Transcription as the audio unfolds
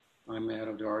I'm at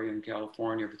Odaria in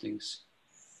California. Everything's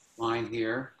fine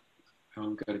here.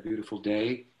 Got a beautiful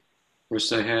day. Of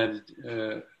course, I had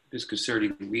a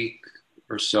disconcerting week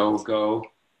or so ago,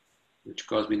 which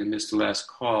caused me to miss the last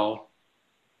call,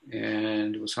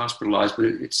 and was hospitalized. But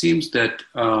it seems that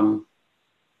the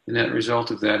net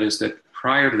result of that is that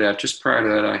just prior to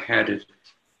that, I had a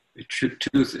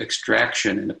tooth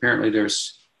extraction, and apparently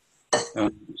there's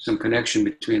some connection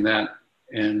between that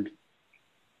and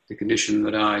the condition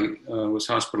that I was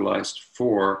hospitalized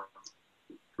for,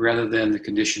 rather than the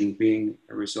condition being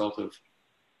a result of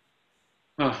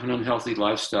an unhealthy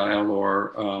lifestyle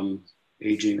or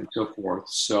aging and so forth.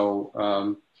 So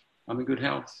I'm in good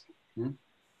health.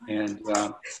 And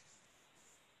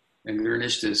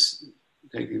Gurnisht is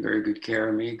taking very good care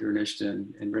of me, Gurnisht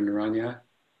and Vrindaranya,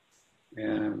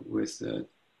 with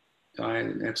diet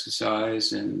and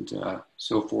exercise and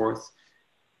so forth.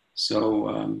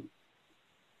 So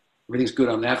everything's good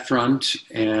on that front.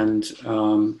 And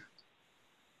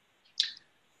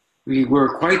we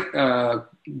were quite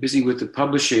busy with the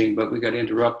publishing, but we got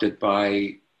interrupted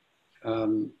by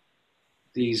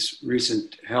these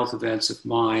recent health events of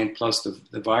mine, plus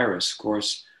the virus, of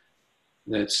course,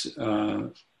 that's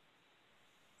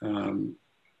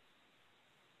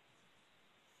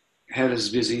had us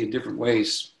busy in different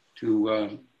ways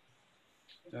to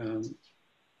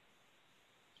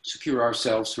secure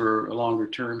ourselves for a longer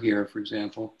term here, for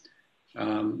example,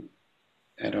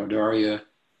 at Odaria,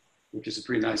 which is a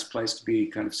pretty nice place to be,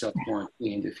 kind of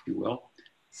self-quarantined, if you will.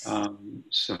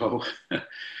 So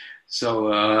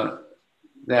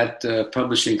that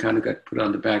publishing kind of got put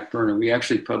on the back burner. We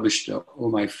actually published Oh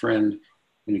My Friend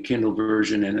in a Kindle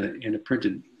version and in a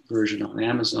printed version on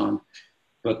Amazon,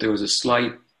 but there was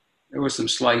some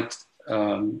slight,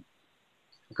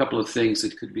 a couple of things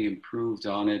that could be improved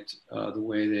on it, the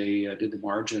way they did the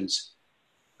margins.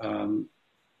 And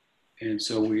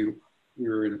so we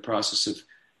were in the process of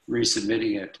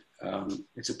resubmitting it.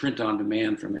 It's a print on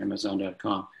demand from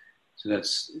Amazon.com. So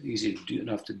that's easy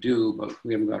enough to do, but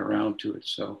we haven't got around to it.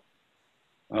 So,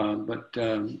 but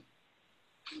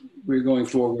we're going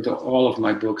forward with all of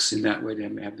my books in that way to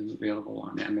have them available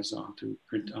on Amazon through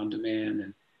print on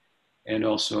demand and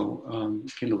also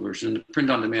Kindle version. And the print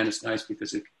on demand is nice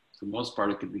because for the most part,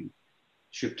 it can be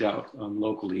shipped out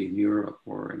locally in Europe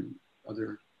or in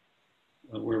other,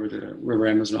 wherever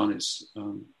Amazon is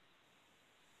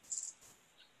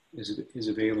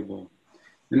available.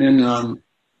 And then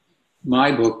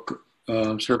my book,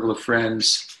 Circle of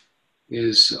Friends,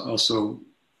 is also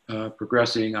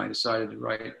progressing. I decided to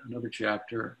write another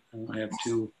chapter. I have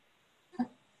two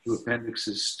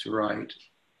appendixes to write,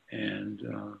 and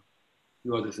a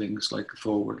few other things like a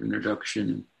forward,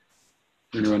 introduction,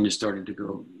 and then I'm just starting to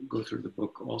go through the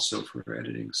book also for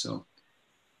editing. So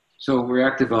we're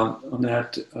active on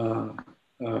that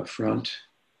front,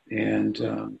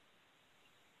 and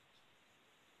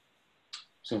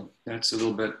so that's a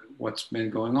little bit what's been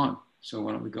going on. So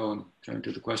why don't we go and turn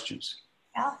to the questions?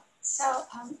 Yeah. So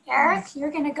Eric,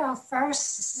 you're going to go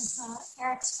first. This is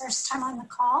Eric's first time on the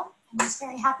call, and he's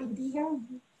very happy to be here.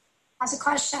 He has a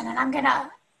question, and I'm going to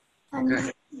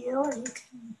unmute you, or you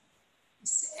can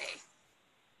say,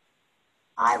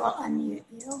 I will unmute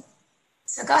you.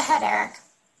 So go ahead, Eric.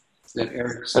 Is that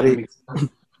Eric?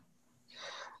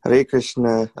 Hare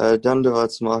Krishna.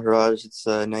 Dandavats Maharaj. It's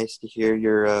nice to hear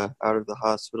you're out of the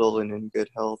hospital and in good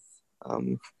health.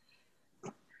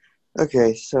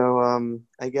 Okay, so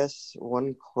I guess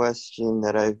one question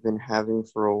that I've been having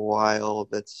for a while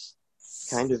that's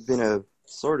kind of been a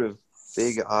sort of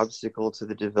big obstacle to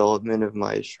the development of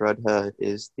my Shraddha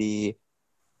is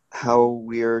how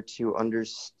we're to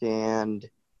understand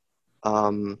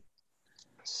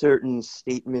certain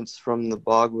statements from the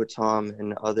Bhagavatam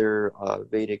and other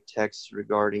Vedic texts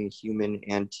regarding human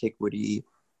antiquity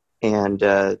and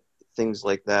things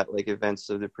like that, like events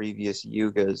of the previous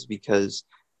yugas, because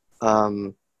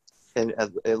and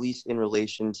at least in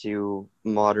relation to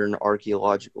modern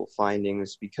archaeological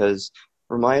findings, because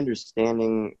from my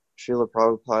understanding, Srila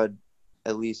Prabhupada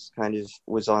at least kind of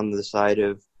was on the side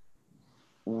of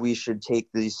we should take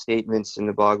these statements in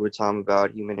the Bhagavatam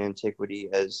about human antiquity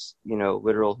as,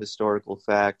 literal historical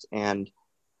fact. And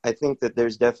I think that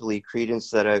there's definitely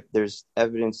credence there's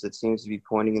evidence that seems to be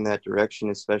pointing in that direction,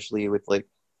 especially with like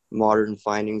modern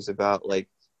findings about like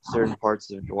certain parts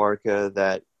of Dwarka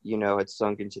that, had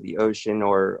sunk into the ocean,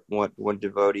 or one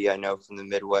devotee I know from the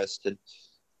Midwest had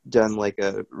done like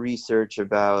a research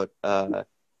about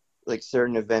like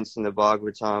certain events in the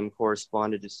Bhagavatam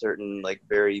corresponded to certain like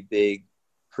very big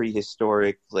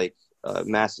prehistoric like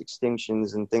mass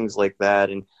extinctions and things like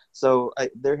that. And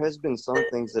There has been some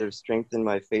things that have strengthened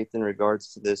my faith in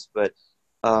regards to this, but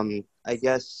I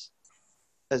guess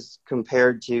as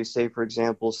compared to, say, for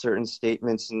example, certain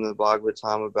statements in the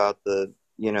Bhagavatam about the,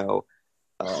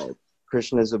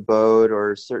 Krishna's abode,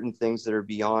 or certain things that are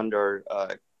beyond our,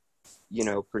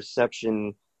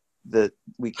 perception, that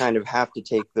we kind of have to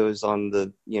take those on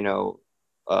the,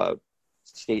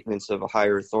 statements of a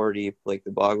higher authority like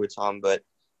the Bhagavatam. But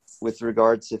with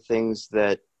regards to things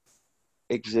that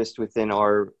exist within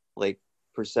our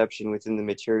perception within the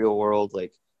material world,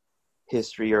 like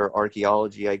history or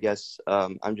archaeology, I guess,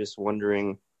 I'm just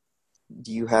wondering,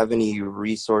 do you have any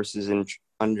resources in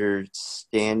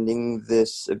understanding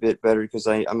this a bit better? Because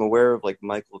I'm aware of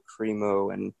Michael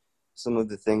Cremo and some of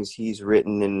the things he's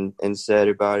written and said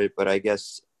about it, but I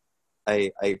guess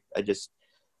I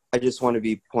just want to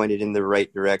be pointed in the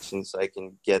right direction so I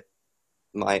can get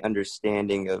my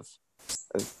understanding of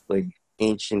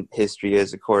ancient history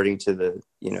as according to the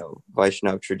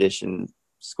Vaishnav tradition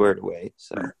squared away.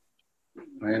 So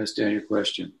I understand your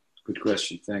question. Good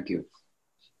question. Thank you.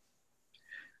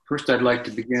 First, I'd like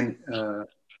to begin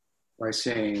by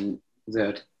saying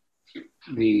that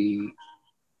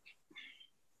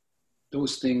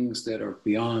those things that are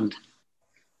beyond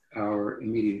our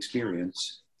immediate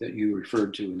experience that you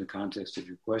referred to in the context of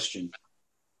your question,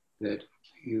 that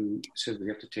you said we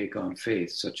have to take on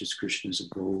faith, such as Krishna's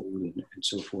abode and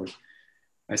so forth.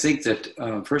 I think that,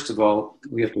 first of all,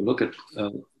 we have to look at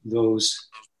those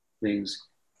things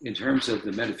in terms of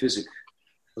the metaphysic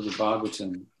of the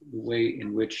Bhagavatam, the way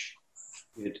in which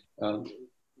it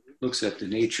looks at the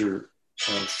nature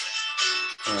of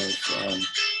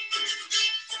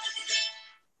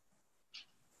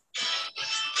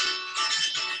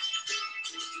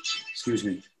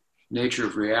nature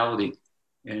of reality,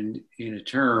 and in a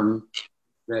term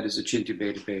that is achintya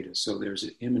beta beta. So there's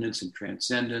an immanence and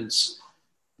transcendence.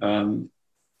 We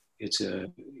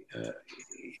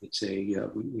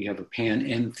have a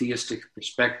pan-entheistic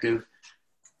perspective,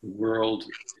 the world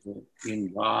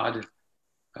in God,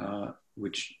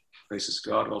 which places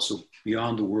God also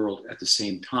beyond the world at the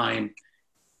same time.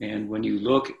 And when you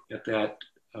look at that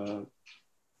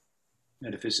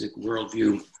metaphysic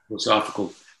worldview,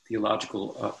 philosophical,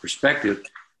 theological perspective,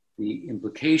 the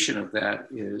implication of that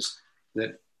is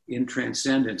that in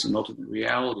transcendence and ultimate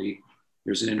reality,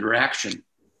 there's an interaction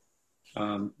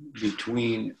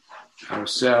between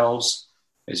ourselves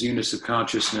as units of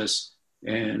consciousness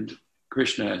and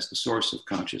Krishna as the source of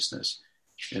consciousness.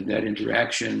 And that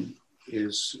interaction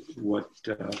is what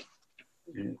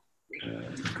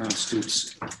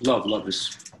constitutes love. Love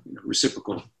is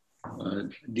reciprocal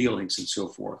dealings and so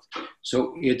forth.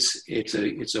 So it's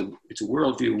a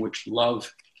worldview in which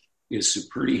love is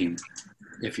supreme,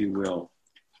 if you will,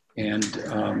 and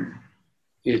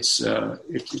it's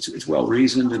well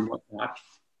reasoned and whatnot.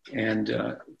 And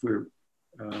if we're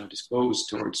disposed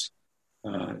towards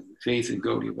faith in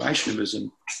Gaudiya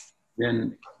Vaishnavism,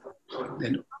 then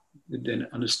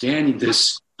understanding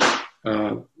this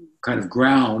kind of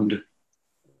ground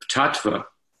tattva,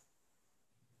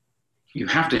 you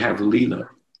have to have a lila,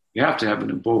 you have to have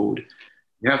an abode,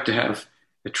 you have to have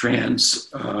a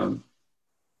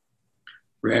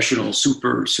rational,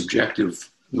 super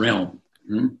subjective realm.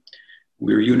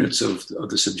 We're units of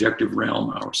the subjective realm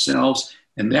ourselves,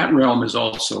 and that realm is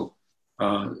also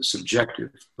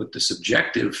subjective. But the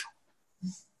subjective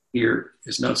here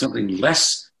is not something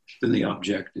less than the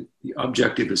objective. The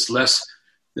objective is less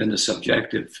than the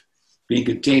subjective. Being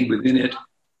contained within it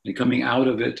and coming out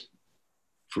of it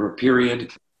for a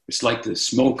period, it's like the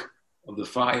smoke of the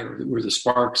fire that we're the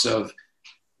sparks of,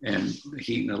 and the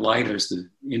heat and the light is the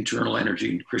internal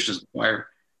energy in Krishna's fire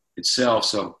itself.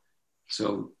 So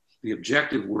the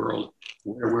objective world,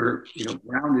 where we're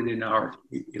grounded in our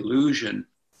illusion,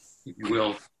 if you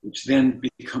will, which then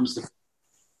becomes the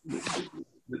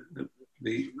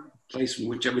place in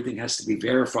which everything has to be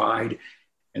verified,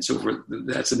 and so forth.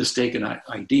 That's a mistaken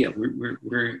idea. We're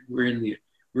in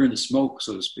the smoke,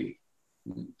 so to speak,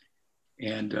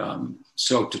 and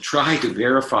so to try to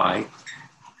verify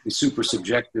the super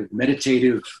subjective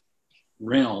meditative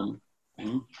realm.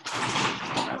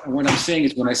 What I'm saying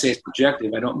is, when I say it's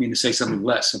projective, I don't mean to say something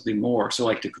less, something more. So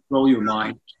like to control your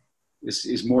mind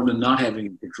is more than not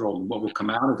having control. And what will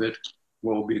come out of it,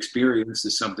 what will be experienced,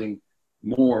 is something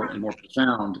more and more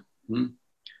profound.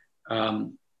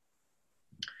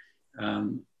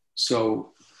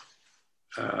 So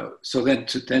then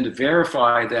to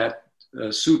verify that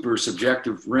super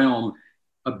subjective realm,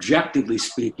 objectively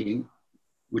speaking,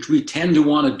 which we tend to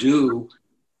want to do,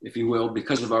 if you will,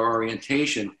 because of our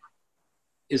orientation,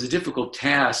 is a difficult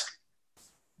task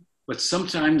But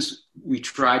sometimes we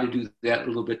try to do that a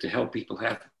little bit to help people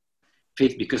have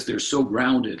faith because they're so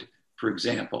grounded, for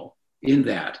example, in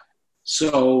that.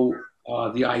 So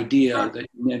the idea that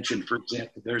you mentioned, for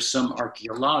example, there's some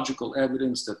archaeological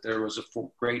evidence that there was a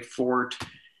great fort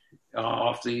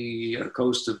off the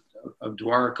coast of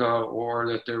Dwarka, or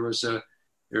that there's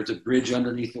a bridge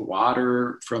underneath the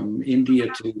water from India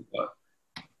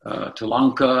to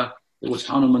Lanka. It was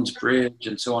Hanuman's bridge,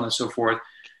 and so on and so forth.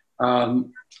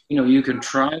 You can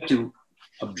try to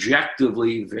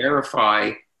objectively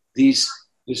verify this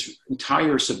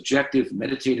entire subjective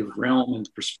meditative realm and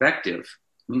perspective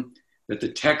that the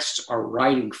texts are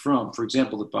writing from. For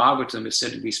example, the Bhagavatam is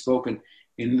said to be spoken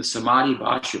in the Samadhi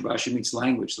Bhasha. Bhasha means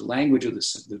language, the language of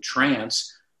the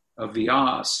trance of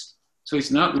Vyas. So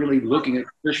he's not really looking at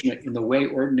Krishna in the way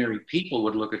ordinary people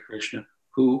would look at Krishna,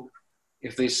 who,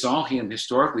 if they saw him,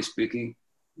 historically speaking,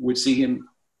 would see him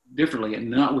differently, and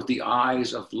not with the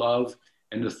eyes of love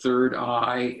and the third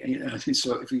eye,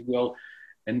 so if you will,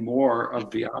 and more of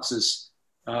Vyasa's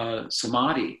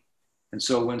samadhi. And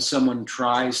so when someone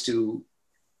tries to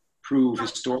prove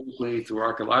historically through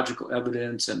archaeological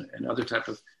evidence and other type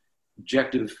of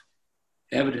objective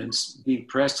evidence, being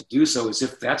pressed to do so as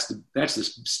if that's the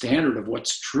standard of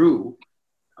what's true,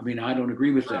 I mean, I don't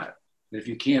agree with that. If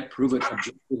you can't prove it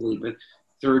objectively, but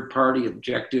third-party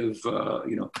objective,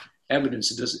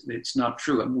 evidence, it's not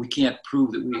true. I mean, we can't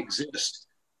prove that we exist.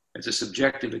 It's a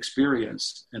subjective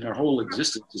experience, and our whole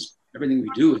existence everything we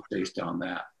do is based on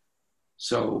that.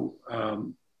 So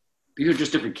these are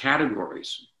just different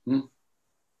categories.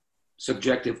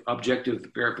 Subjective, objective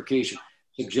verification.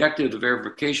 Subjective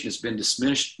verification has been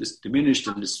diminished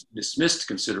and dismissed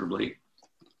considerably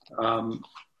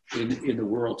in the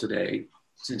world today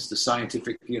since the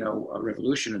scientific,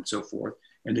 revolution and so forth,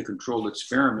 and the controlled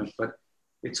experiment. But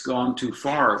it's gone too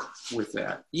far with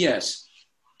that. Yes,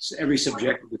 every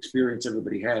subjective experience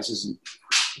everybody has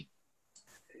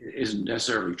isn't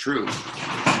necessarily true,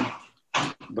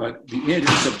 but the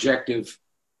intersubjective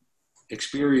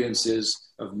experiences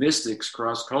of mystics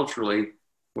cross-culturally,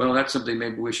 well, that's something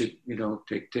maybe we should,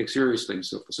 take seriously.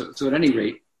 So at any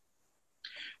rate,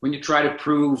 when you try to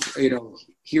prove,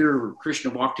 here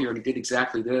Krishna walked here and he did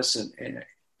exactly this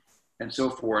and so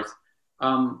forth,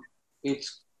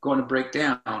 it's going to break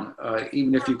down.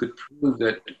 Even if you could prove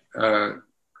that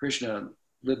Krishna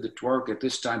lived at Dwarka at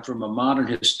this time from a modern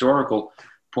historical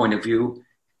point of view,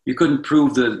 you couldn't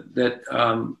prove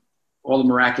that all the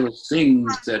miraculous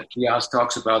things that Vyas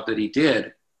talks about that he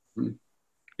did.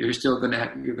 You're still going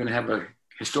to have a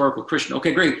historical Krishna.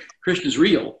 Okay, great, Krishna's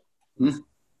real,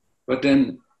 but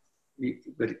then,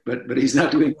 but he's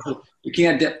not doing. You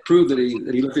can't prove that he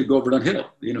lived at Govardhan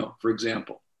Hill, for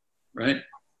example, right?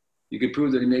 You could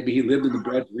prove that maybe he lived in the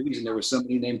Braj region. There was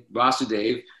somebody named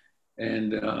Vasudev,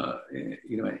 and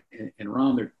and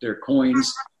Ram. Their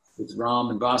coins with Ram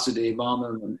and Vasudev on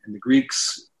them, and the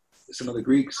Greeks. Some of the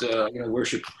Greeks,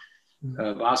 worship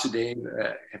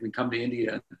Vasudev, having come to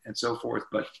India and so forth.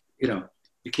 But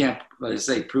you can't, let us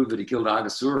say, prove that he killed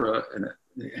Aghasura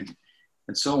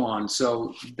and so on.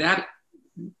 So that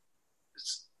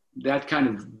kind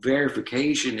of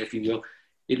verification, if you will,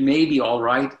 it may be all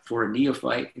right for a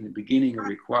neophyte in the beginning. It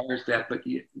requires that, but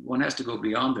one has to go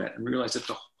beyond that and realize that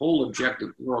the whole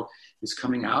objective world is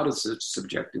coming out of the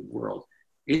subjective world.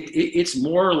 It's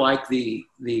more like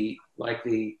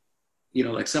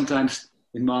like sometimes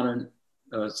in modern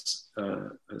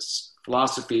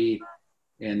philosophy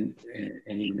and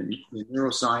even in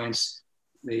neuroscience,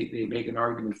 they make an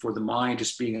argument for the mind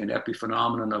just being an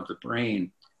epiphenomenon of the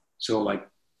brain. So like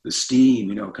the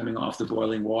steam, coming off the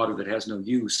boiling water that has no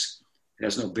use, it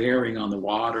has no bearing on the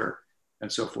water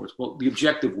and so forth. Well, the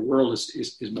objective world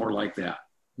is more like that.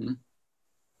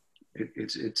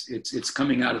 It's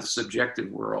coming out of the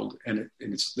subjective world, and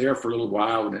it's there for a little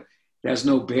while, and it has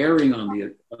no bearing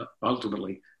on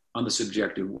ultimately on the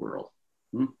subjective world.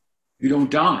 You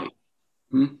don't die.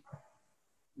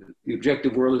 The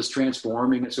objective world is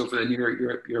transforming and so forth, and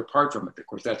you're apart from it. Of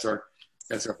course, that's our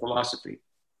philosophy,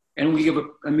 and we give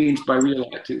a means by real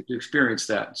life to experience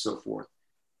that and so forth.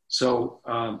 So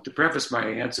to preface my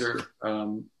answer, I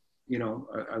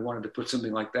wanted to put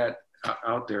something like that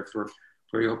out there for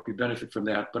you. Hope you benefit from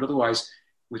that. But otherwise,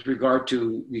 with regard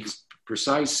to the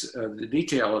precise the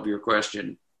detail of your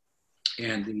question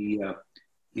and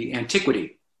the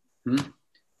antiquity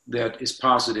that is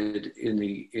posited in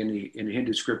the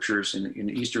Hindu scriptures and in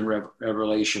Eastern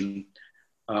revelation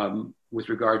with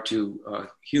regard to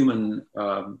human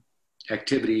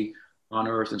activity on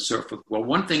earth and so forth. Well,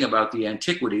 one thing about the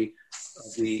antiquity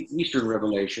of the Eastern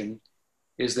revelation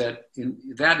is that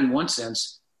in one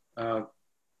sense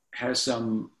has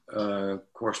some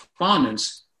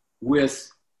correspondence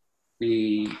with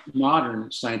the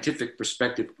modern scientific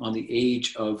perspective on the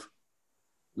age of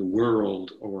the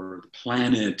world or the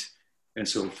planet and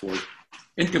so forth,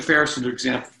 in comparison, for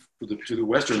example, to the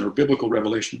Western or biblical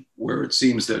revelation, where it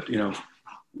seems that,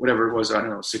 whatever it was, I don't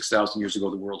know, 6,000 years ago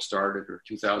the world started, or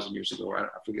 2,000 years ago, I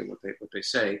forget what they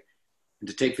say, and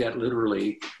to take that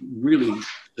literally really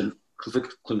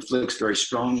conflicts very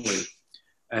strongly.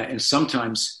 And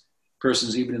sometimes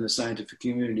persons, even in the scientific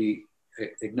community,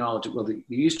 acknowledge that, well, the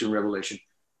Eastern revelation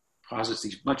posits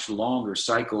these much longer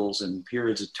cycles and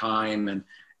periods of time and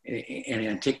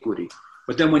antiquity.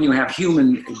 But then when you have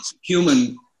human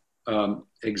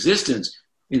existence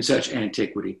in such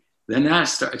antiquity, then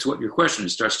it's what your question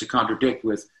is, starts to contradict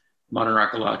with modern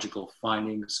archaeological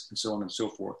findings and so on and so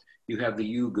forth. You have the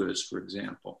yugas, for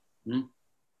example.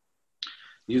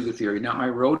 Yuga theory. Now, I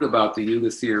wrote about the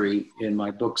Yuga theory in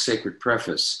my book, Sacred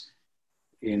Preface,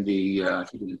 in the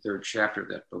third chapter of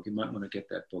that book. You might want to get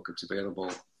that book. It's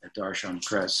available at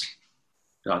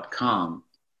darshanpress.com.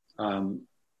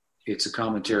 It's a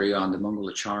commentary on the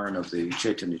Mangalacharan of the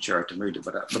Chaitanya Charitamrita,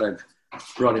 but I've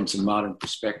brought in some modern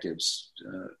perspectives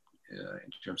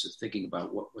in terms of thinking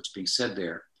about what's being said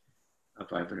there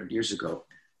 500 years ago.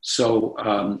 So,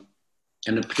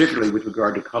 and then particularly with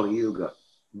regard to Kali Yuga.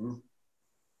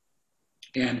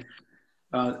 And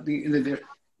I've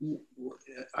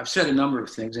said a number of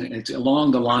things, and it's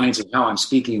along the lines of how I'm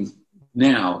speaking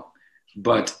now,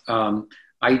 but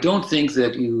I don't think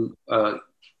that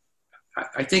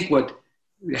I think what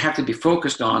we have to be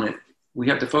focused on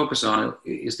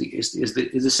is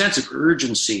the sense of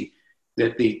urgency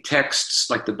that the texts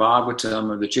like the Bhagavatam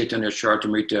or the Chaitanya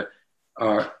Charitamrita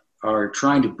are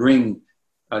trying to bring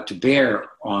to bear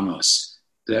on us,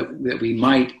 that we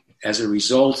might, as a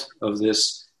result of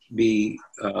this, be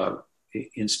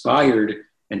inspired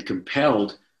and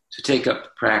compelled to take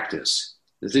up practice.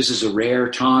 That this is a rare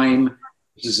time.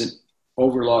 This is an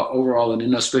overall an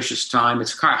inauspicious time.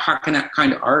 It's hard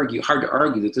to argue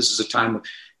that this is a time of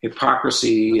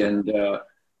hypocrisy and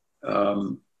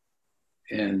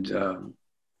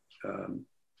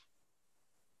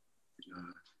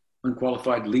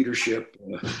unqualified leadership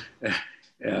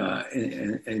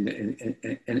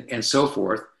and so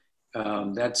forth.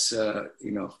 That's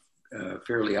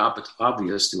fairly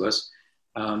obvious to us,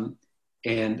 and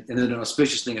then an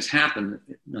auspicious thing has happened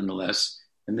nonetheless,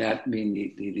 and that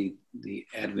means the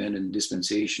advent and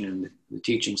dispensation and the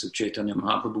teachings of Chaitanya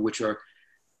Mahaprabhu, which are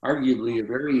arguably a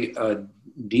very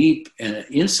deep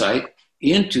insight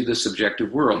into the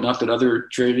subjective world. Not that other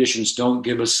traditions don't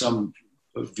give us some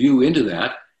view into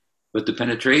that, but the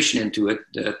penetration into it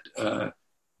that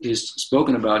is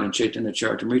spoken about in Chaitanya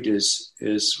Charitamrita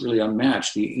is really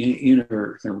unmatched. The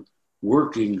inner kind of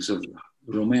workings of the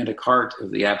romantic heart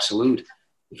of the Absolute,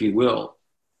 if you will,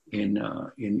 in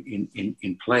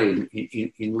play,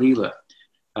 in Leela.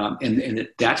 And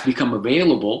that's become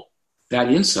available,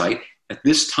 that insight, at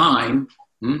this time,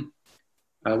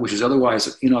 which is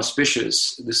otherwise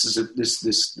inauspicious.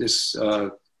 This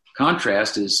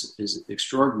contrast is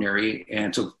extraordinary,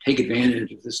 and so take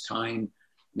advantage of this time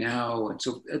now. And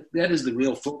so that is the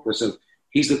real focus of,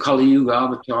 he's the Kali Yuga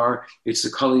avatar, it's the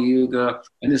Kali Yuga,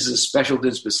 and this is a special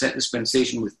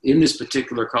dispensation within this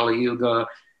particular Kali Yuga,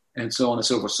 and so on and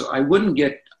so forth. So I would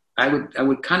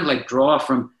kind of like draw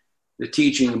from the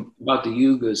teaching about the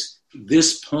yugas,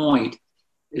 this point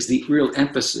is the real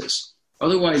emphasis.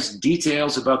 Otherwise,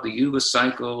 details about the yuga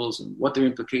cycles and what their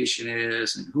implication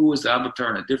is and who was the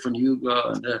avatar in a different yuga,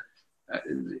 and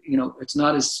it's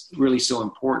not as really so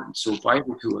important, so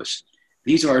vital to us.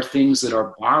 These are things that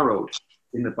are borrowed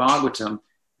in the Bhagavatam.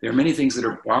 There are many things that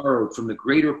are borrowed from the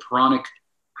greater Puranic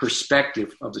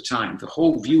perspective of the time. The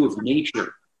whole view of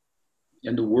nature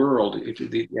and the world,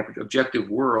 the objective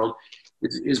world,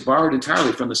 is borrowed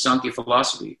entirely from the Sankhya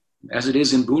philosophy, as it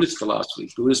is in Buddhist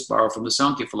philosophy. Buddhists borrow from the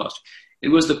Sankhya philosophy. It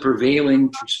was the prevailing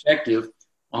perspective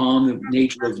on the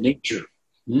nature of nature.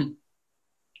 And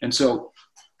so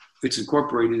it's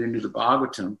incorporated into the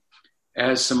Bhagavatam,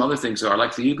 as some other things are,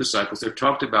 like the Yuga cycles. They're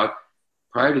talked about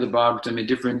prior to the Bhagavatam in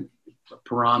different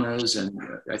Puranas, and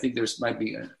I think there might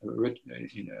be the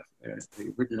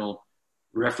original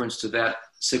reference to that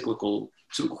cyclical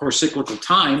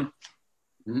time.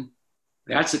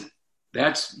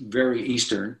 That's very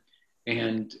Eastern,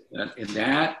 and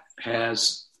that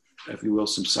has, if you will,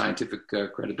 some scientific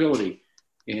credibility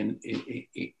in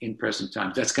present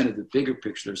times. That's kind of the bigger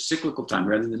picture of cyclical time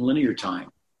rather than linear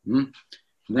time. And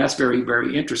that's very,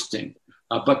 very interesting.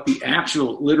 But the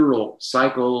actual literal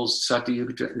cycles, Satya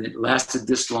Yuga, it lasted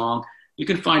this long. You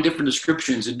can find different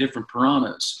descriptions in different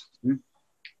Puranas.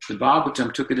 the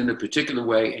Bhagavatam took it in a particular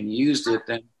way and used it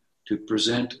then to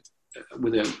present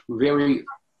with a very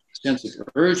sense of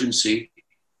urgency,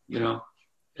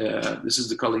 this is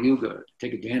the Kali Yuga.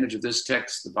 Take advantage of this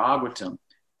text, the Bhagavatam.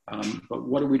 But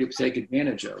what are we to take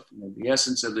advantage of? The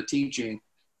essence of the teaching,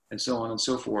 and so on and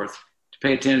so forth. To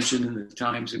pay attention in the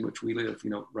times in which we live,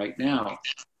 right now.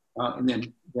 And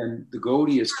then the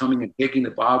Gaudiya is coming and taking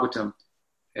the Bhagavatam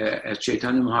as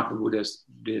Chaitanya Mahaprabhu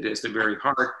did as the very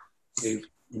heart. They've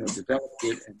developed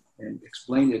it and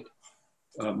explained it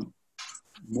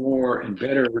more and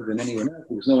better than anyone else,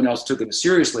 because no one else took it as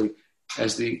seriously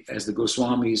as the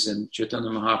Goswamis and Chaitanya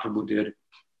Mahaprabhu did.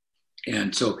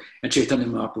 And Chaitanya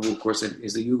Mahaprabhu, of course,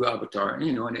 is the Yuga avatar, and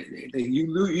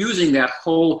using that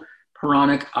whole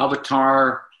Puranic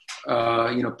avatar,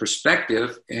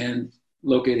 perspective, and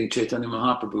locating Chaitanya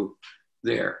Mahaprabhu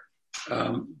there.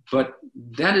 But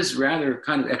that is rather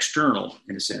kind of external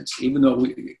in a sense, even though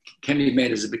can be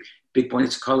made as a big point.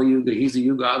 It's Kali Yuga, he's the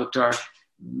Yuga avatar.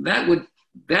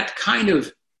 That kind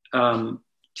of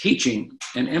teaching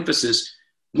and emphasis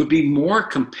would be more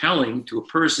compelling to a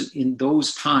person in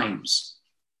those times,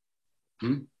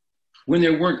 when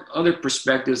there weren't other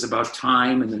perspectives about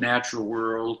time and the natural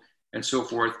world and so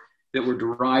forth that were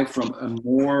derived from a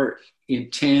more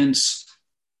intense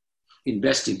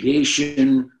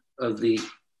investigation of the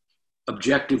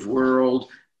objective world,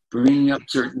 bringing up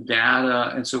certain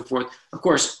data and so forth. Of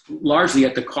course, largely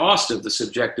at the cost of the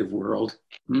subjective world.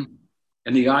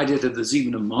 And the idea that there's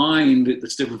even a mind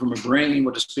that's different from a brain,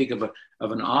 what to speak of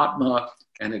an Atma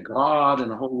and a God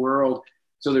and a whole world.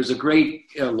 So there's a great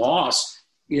loss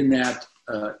in that,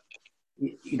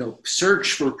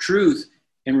 search for truth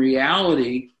and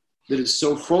reality that is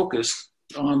so focused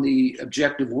on the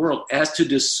objective world as to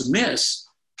dismiss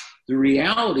the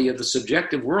reality of the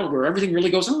subjective world where everything really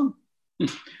goes on.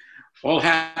 All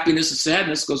happiness and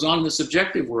sadness goes on in the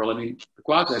subjective world. I mean, the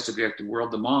quasi-subjective world,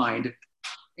 the mind,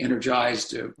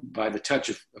 energized by the touch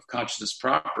of consciousness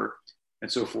proper and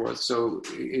so forth. So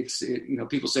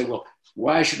people say, well,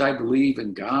 why should I believe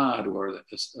in God or the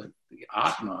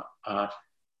Atma?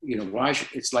 Why should,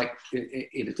 it's like,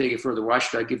 to take it further, why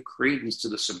should I give credence to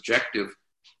the subjective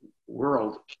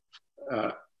world?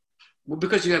 Well,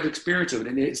 because you have experience of it,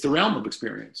 and it's the realm of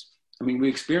experience. I mean, we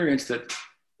experience that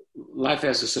life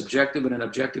has a subjective and an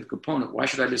objective component. Why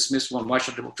should I dismiss one? Why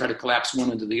should I try to collapse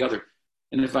one into the other?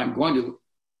 And if I'm going to,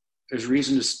 there's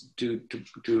reason to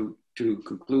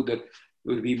conclude that it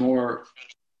would be more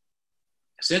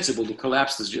sensible to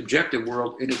collapse the objective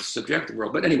world into the subjective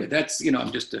world. But anyway, that's,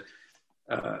 I'm just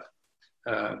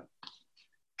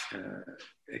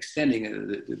extending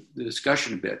the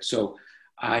discussion a bit. So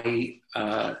there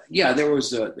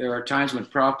are times when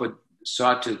Prabhupada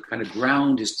sought to kind of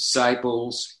ground his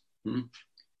disciples,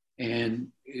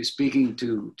 and speaking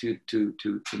to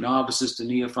novices, to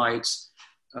neophytes,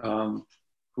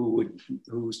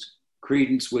 whose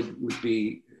credence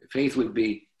faith would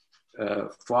be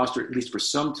fostered, at least for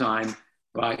some time,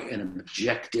 by an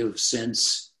objective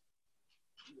sense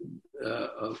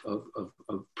of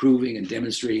proving and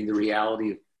demonstrating the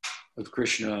reality of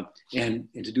Krishna, and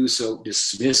to do so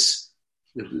dismiss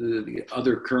the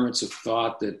other currents of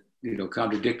thought that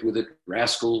contradict with it.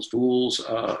 Rascals, fools,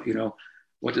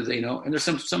 what do they know? And there's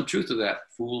some truth to that.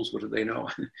 Fools, what do they know?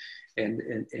 and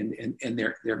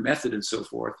their method and so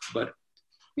forth. But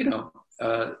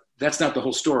that's not the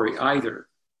whole story either.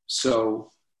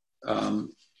 So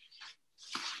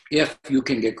if you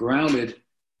can get grounded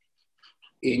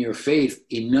in your faith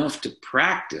enough to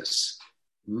practice,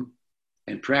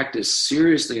 and practice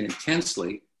seriously and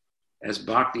intensely, as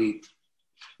bhakti,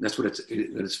 that's what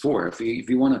it's for. If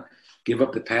you want to give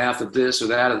up the path of this or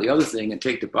that or the other thing and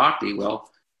take to bhakti, well,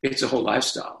 it's a whole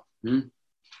lifestyle.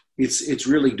 It's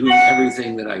really doing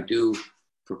everything that I do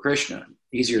for Krishna.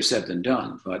 Easier said than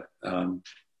done, but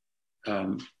as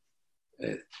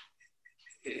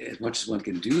much as one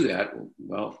can do that,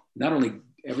 well, not only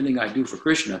everything I do for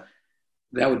Krishna,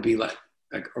 that would be like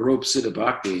Arup Siddha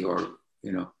Bhakti, or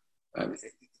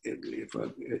if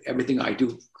everything I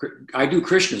do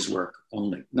Krishna's work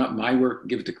only, not my work.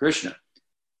 Give it to Krishna.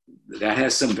 That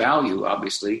has some value,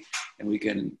 obviously, and we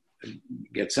can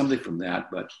get something from that.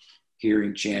 But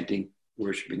hearing, chanting,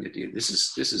 worshiping the deity, this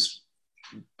is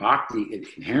bhakti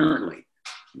inherently.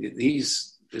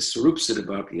 This Sarup Siddha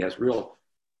Bhakti has real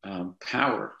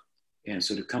power, and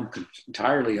so to come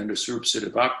entirely under Sarup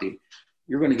Siddha Bhakti,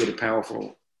 you're going to get a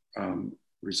powerful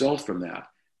result from that.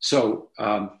 So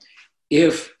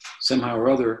if somehow or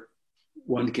other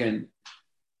one can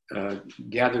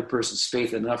gather a person's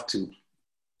faith enough to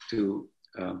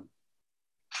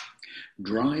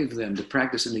drive them to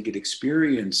practice and to get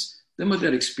experience, then with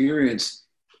that experience,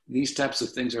 these types of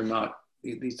things are not,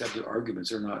 these types of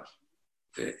arguments are not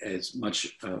as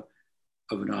much of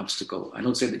an obstacle. I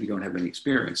don't say that you don't have any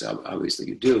experience. Obviously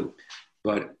you do,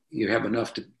 but you have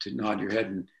enough to nod your head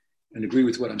and agree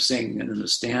with what I'm saying and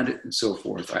understand it and so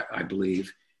forth, I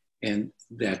believe. And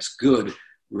that's good,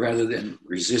 rather than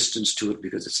resistance to it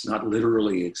because it's not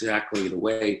literally exactly the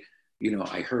way,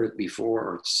 I heard it before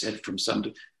or said from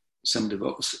some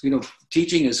devotees.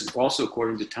 Teaching is also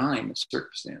according to time and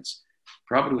circumstance.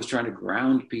 Prabhupada was trying to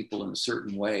ground people in a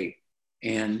certain way.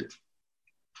 And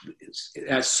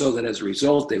that's so that as a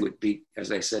result, they would be,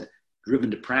 as I said,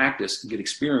 driven to practice and get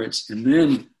experience. And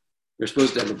then they're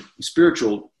supposed to have a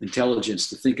spiritual intelligence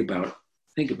to think about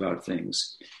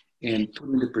things and put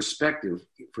into perspective,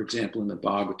 for example, in the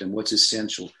Bhagavatam, what's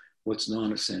essential, what's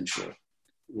non-essential,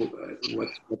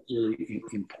 what's really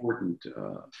important,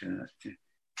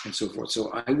 and so forth.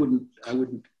 So I wouldn't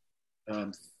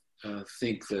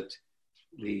think that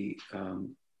the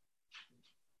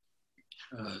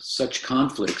such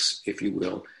conflicts, if you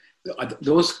will,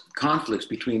 those conflicts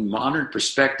between modern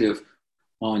perspective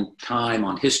on time,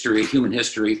 on history, human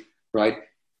history, right,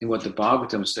 and what the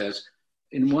Bhagavatam says,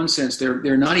 in one sense,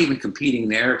 they're not even competing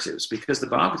narratives, because the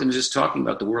Bhagavatam is just talking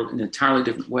about the world in an entirely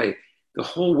different way. The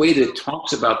whole way that it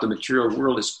talks about the material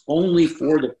world is only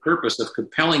for the purpose of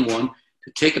compelling one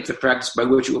to take up the practice by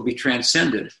which it will be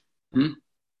transcended.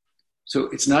 So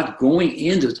it's not going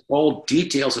into all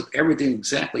details of everything,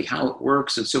 exactly how it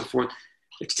works and so forth.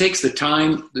 It takes the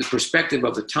time, the perspective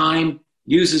of the time,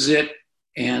 uses it,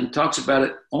 and talks about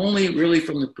it only really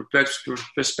from the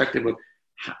perspective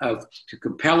of to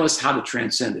compel us how to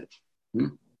transcend it.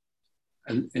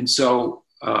 And so,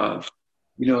 if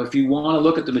you want to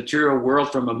look at the material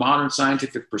world from a modern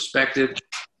scientific perspective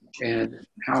and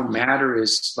how matter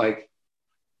is like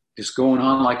just going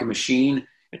on like a machine,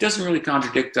 it doesn't really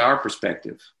contradict our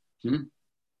perspective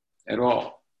at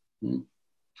all.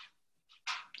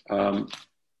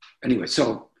 Anyway,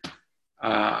 so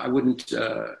I wouldn't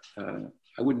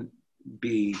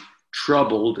be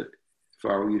troubled if I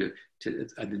were you to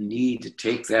the need to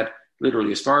take that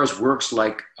literally. As far as works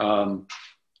like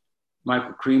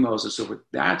Michael Cremos and so forth,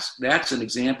 that's an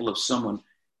example of someone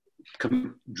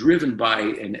driven by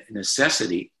a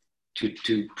necessity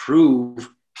to prove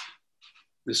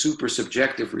the super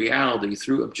subjective reality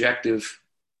through objective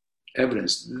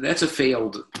evidence. That's a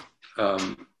failed,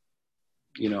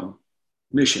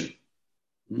 mission.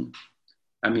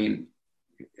 I mean,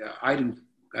 I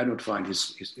don't find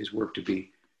his work to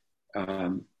be.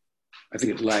 I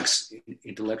think it lacks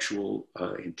intellectual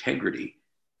integrity,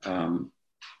 and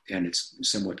it's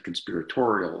somewhat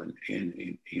conspiratorial and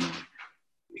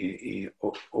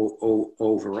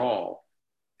overall.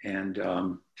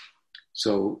 And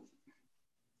so.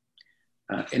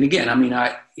 And again, I mean,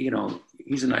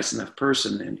 he's a nice enough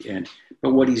person,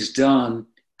 but what he's done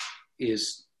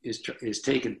is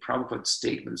taken Prabhupada's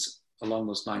statements along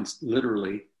those lines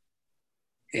literally,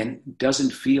 and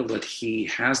doesn't feel that he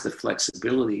has the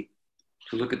flexibility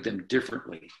to look at them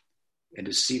differently, and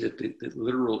to see that the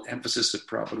literal emphasis of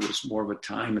Prabhupada was more of a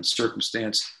time and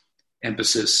circumstance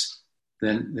emphasis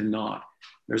than not.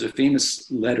 There's a famous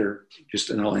letter,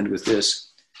 and I'll end with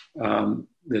this.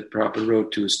 That Prabhupada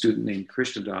wrote to a student named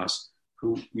Krishnadas,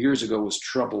 who years ago was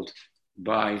troubled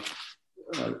by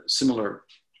similar,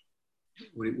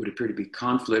 what would appear to be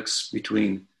conflicts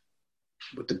between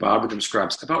what the Bhagavatam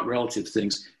describes about relative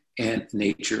things and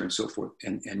nature and so forth,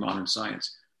 and modern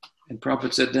science. And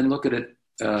Prabhupada said, then look at it,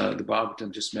 the Bhagavatam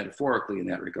just metaphorically in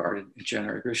that regard, and chant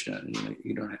Hare Krishna. And,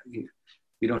 you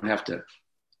don't have to,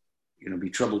 be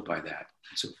troubled by that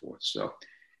and so forth. So.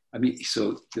 I mean,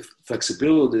 so the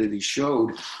flexibility that he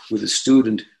showed with a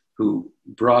student who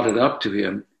brought it up to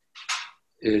him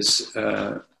is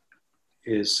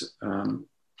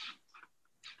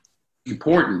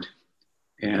important,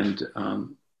 and a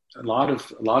lot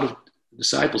of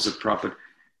disciples of Prabhupada,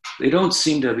 they don't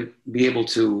seem to be able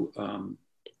to.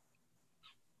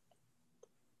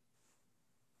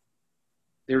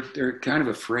 They're kind of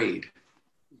afraid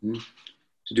to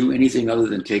do anything other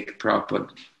than take Prabhupada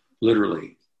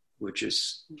literally. Which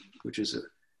is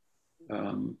a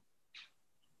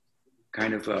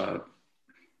kind of a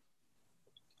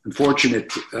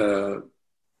unfortunate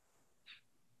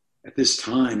at this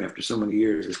time, after so many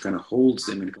years, this kind of holds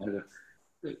them in kind of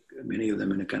many of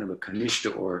them in a kind of a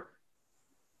kanishta or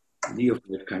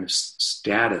neophyte kind of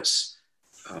status.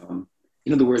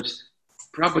 In other words,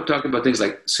 Prabhupada talked about things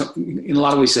like, in a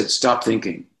lot of ways, said, "Stop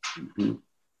thinking."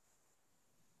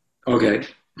 Okay.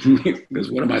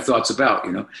 Because what are my thoughts about,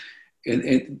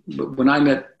 but when I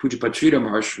met Pujapad Sridhar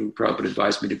Maharaj, who Prabhupada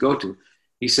advised me to go to,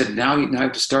 he said, now you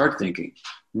have to start thinking.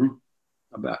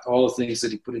 about all the things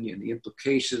that he put in you and the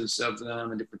implications of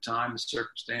them in different time and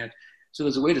circumstance. So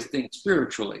there's a way to think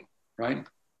spiritually, right?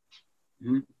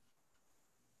 Mm-hmm.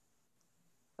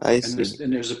 I see.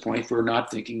 And there's a point where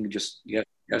not thinking just yes,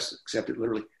 accept it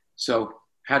literally. So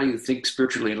how do you think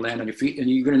spiritually and land on your feet? And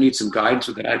you're going to need some guidance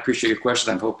with that. I appreciate your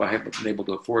question. I hope I have been able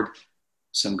to afford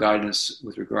some guidance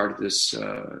with regard to this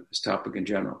topic in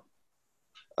general.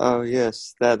 Oh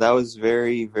yes, that was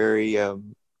very, very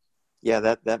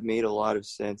that made a lot of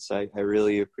sense. I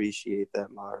really appreciate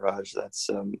that, Maharaj. That's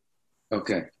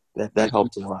okay. That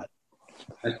helped a lot.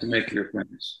 Nice to make your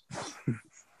acquaintance.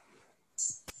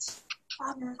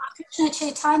 Krishna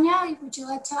Chaitanya, would you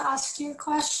like to ask your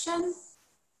question?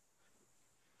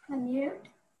 Unmute.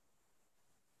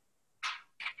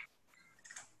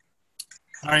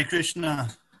 Hare Krishna.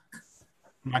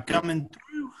 Am I coming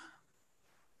through?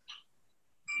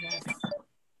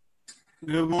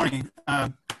 Good morning.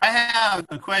 I have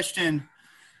a question.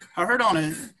 I heard on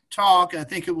a talk, I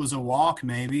think it was a walk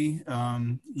maybe,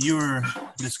 you were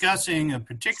discussing a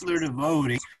particular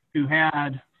devotee who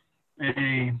had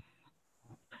a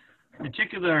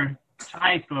particular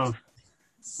type of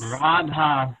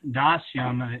Radha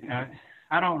Dasyam.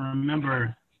 I don't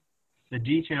remember the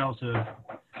details of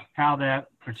how that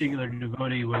particular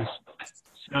devotee was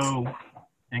so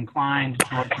inclined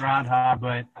towards Radha,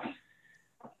 but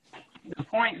the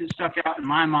point that stuck out in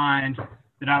my mind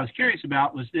that I was curious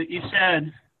about was that you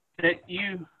said that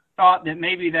you thought that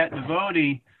maybe that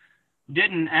devotee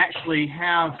didn't actually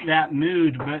have that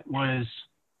mood, but was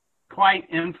quite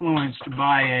influenced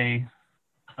by a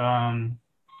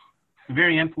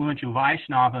very influential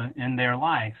Vaishnava in their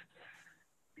life.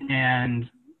 And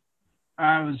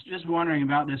I was just wondering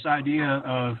about this idea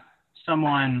of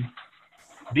someone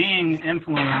being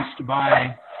influenced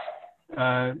by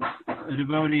a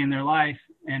devotee in their life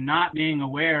and not being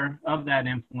aware of that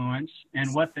influence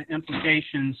and what the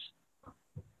implications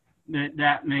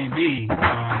that may be.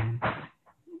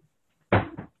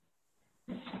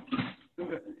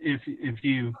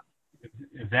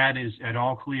 If that is at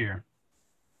all clear.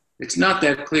 It's not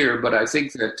that clear, but I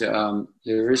think that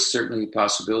there is certainly a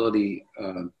possibility,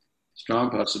 strong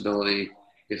possibility,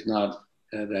 if not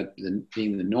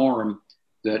being the norm,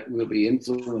 that will be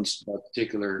influenced by a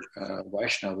particular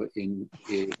Vaishnava in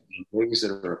ways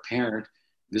that are apparent,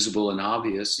 visible and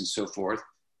obvious and so forth,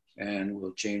 and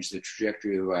will change the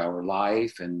trajectory of our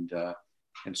life and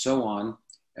so on.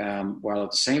 While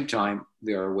at the same time,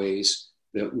 there are ways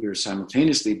that we are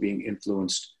simultaneously being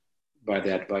influenced by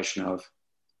that Vaishnava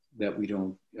that we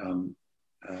don't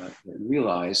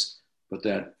realize, but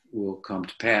that will come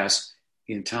to pass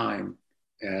in time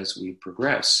as we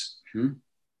progress.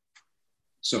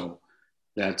 So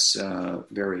that's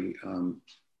very,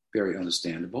 very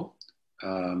understandable.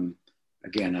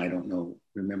 Again, I don't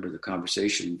remember the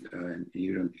conversation, and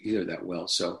you don't either that well.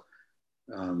 So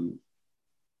I don't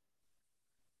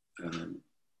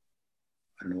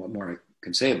know what more I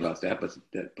can say about that,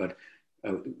 but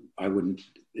I wouldn't.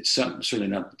 It's certainly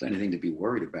not anything to be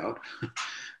worried about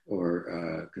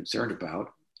or concerned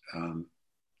about, and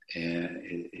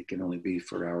it can only be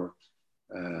for our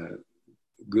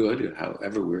good.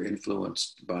 However, we're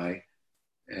influenced by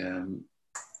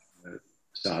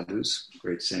sadhus,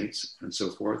 great saints, and so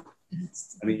forth.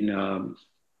 I mean,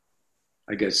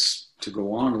 I guess to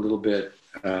go on a little bit,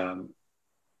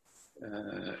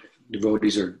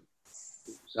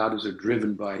 sadhus are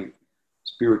driven by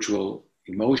spiritual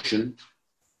emotion,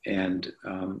 and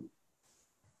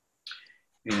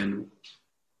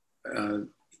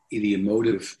the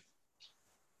emotive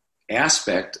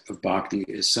aspect of bhakti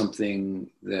is something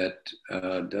that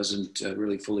doesn't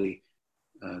really fully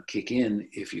kick in,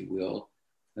 if you will,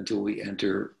 until we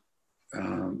enter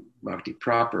bhakti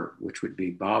proper, which would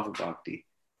be bhava bhakti.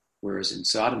 Whereas in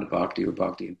sadhana bhakti or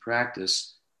bhakti in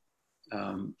practice,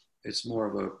 it's more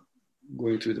of a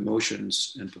going through the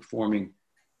motions and performing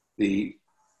the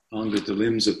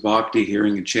limbs of bhakti,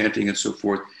 hearing and chanting and so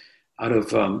forth, out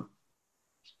of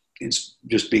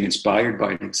just being inspired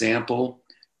by an example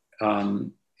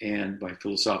and by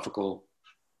philosophical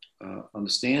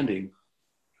understanding.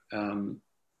 And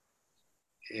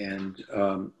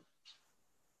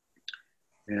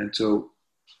so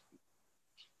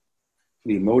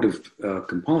the emotive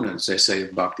components, I say,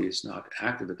 of bhakti is not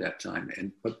active at that time.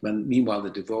 But meanwhile, the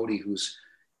devotee who's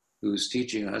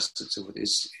teaching us and so forth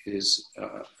is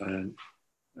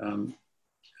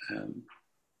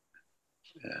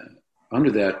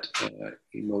under that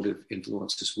emotive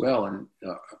influence as well, and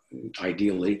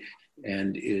ideally,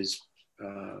 and is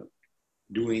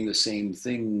doing the same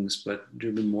things, but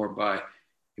driven more by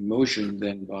emotion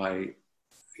than by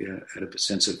out of a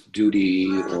sense of duty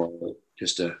or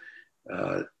just a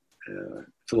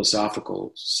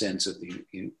philosophical sense of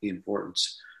the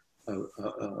importance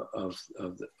of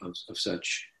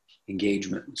such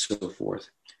engagement and so forth.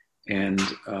 And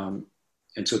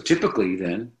so typically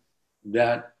then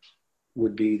that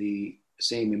would be the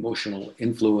same emotional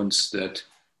influence that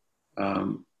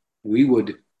we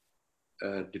would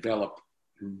develop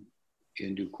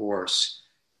in due course.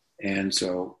 And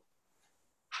so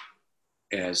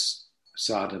as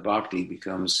sadhana bhakti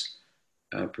becomes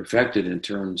perfected in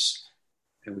terms,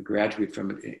 and we graduate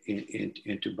from it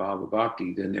into bhava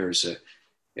bhakti, then there's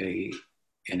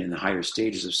and in the higher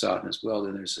stages of sadhana as well,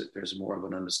 then there's more of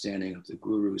an understanding of the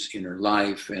guru's inner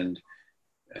life and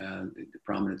the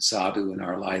prominent sadhu in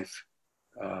our life,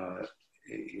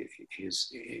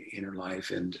 his inner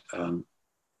life, and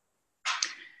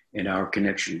our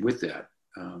connection with that.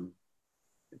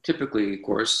 Typically, of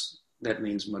course, that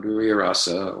means madhurya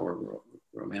rasa, or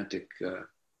romantic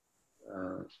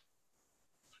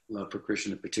love for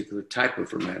Krishna, a particular type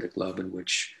of romantic love in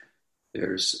which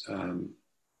there's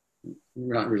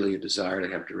not really a desire to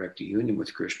have direct union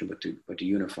with Krishna, but to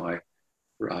unify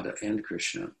Radha and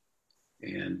Krishna.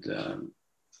 And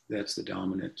that's the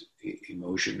dominant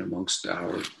emotion amongst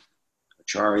our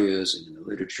acharyas and in the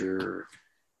literature,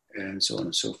 and so on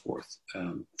and so forth.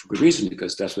 For good reason,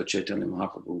 because that's what Chaitanya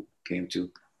Mahaprabhu came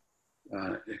to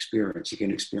experience. He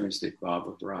can experience the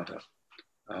bhava of Radha,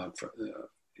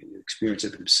 experience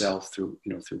of himself through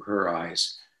her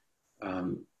eyes,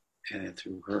 and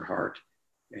through her heart,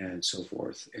 and so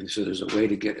forth. And so there's a way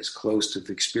to get as close to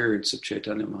the experience of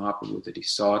Chaitanya Mahaprabhu that he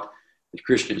sought, that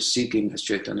Krishna is seeking as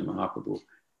Chaitanya Mahaprabhu,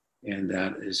 and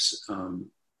that is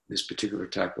this particular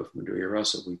type of Madhurya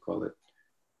Rasa. We call it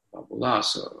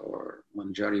Bhavalasa or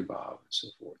Manjari Bhav, and so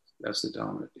forth. That's the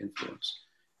dominant influence.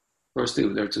 Of course,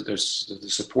 there's the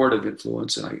supportive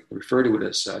influence, and I refer to it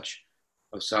as such,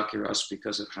 of Sakya Rasa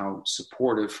because of how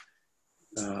supportive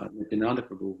Nityananda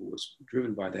Prabhu, who was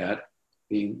driven by that,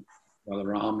 being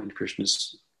Balaram and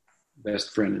Krishna's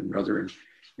best friend and brother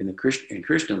in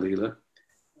Krishna Lila,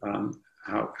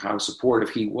 how supportive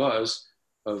he was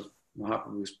of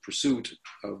Mahaprabhu's pursuit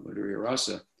of Madhurya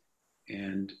Rasa,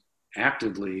 and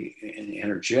actively and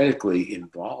energetically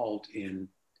involved in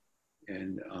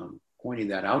pointing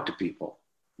that out to people.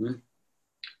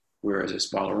 Whereas as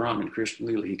Balaram in Krishna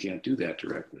Lila, he can't do that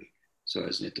directly. So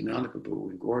as Nityananda Prabhu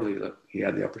in Gaur Lila, he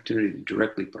had the opportunity to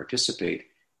directly participate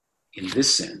in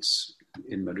this sense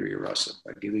in Madhurya Rasa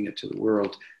by giving it to the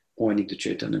world, pointing to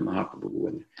Chaitanya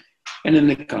Mahaprabhu. And in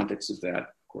the context of that,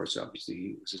 of course, obviously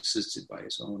he was assisted by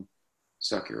his own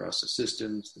Sakya Rasa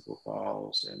systems, the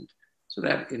Gopals, and so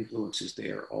that influence is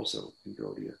there also in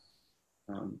Gaudiya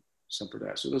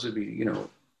Sampradaya. So those would be,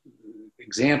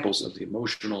 examples of the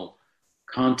emotional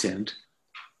content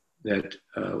that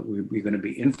we're going to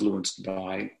be influenced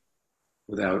by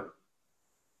without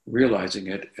realizing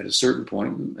it at a certain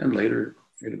point, and later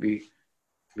it'll be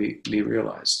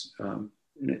realized. And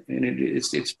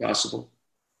it's possible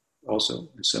also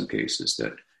in some cases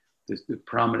that the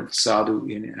prominent sadhu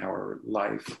in our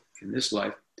life, in this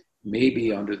life, may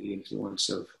be under the influence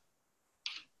of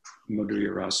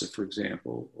Madhurya Rasa, for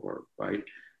example, or by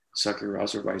Sakya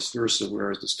Rasa, or vice versa,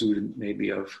 whereas the student may be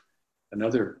of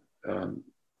another,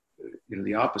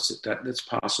 the opposite. That's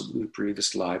possible in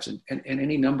previous lives and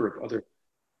any number of other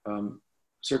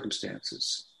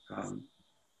circumstances.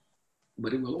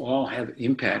 But it will all have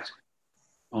impact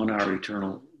on our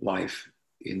eternal life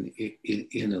in the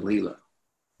Leela.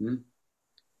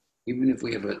 Even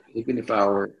if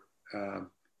our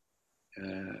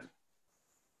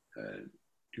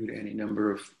due to any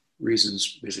number of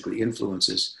reasons, basically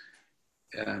influences,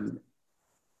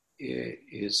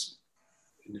 is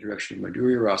in the direction of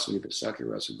Madhurya Rasa, the Sakya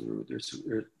Rasa Guru.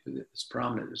 It's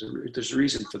prominent. There's a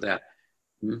reason for that,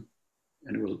 and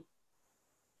it will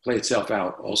play itself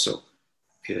out also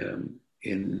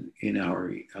in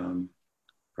our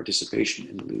participation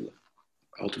in the Leela,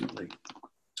 ultimately.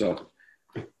 So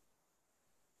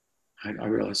I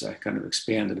realize I kind of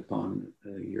expanded upon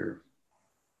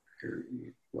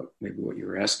what you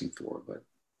were asking for, but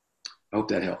I hope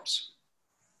that helps.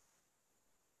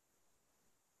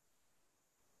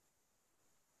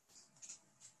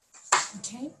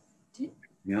 Okay.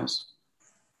 Anything else?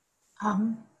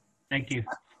 Thank you.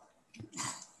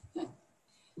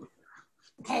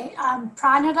 Okay,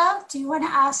 Pranada, do you want to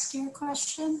ask your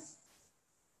question?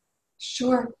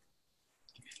 Sure.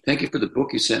 Thank you for the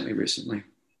book you sent me recently.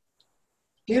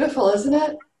 Beautiful, isn't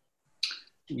it?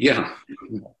 Yeah.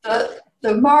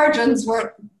 The margins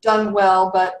weren't done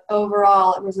well, but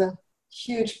overall it was a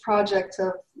huge project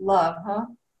of love, huh?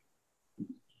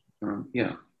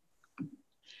 Yeah.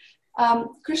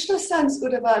 Krishna sends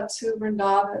Uddhava to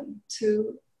Vrindavan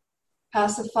to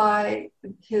pacify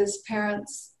his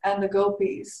parents and the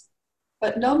gopis,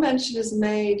 but no mention is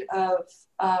made of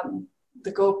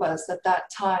the gopas at that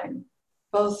time,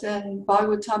 both in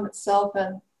Bhagavatam itself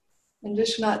and in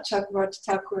Vishwanath Chakravarti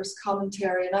Thakur's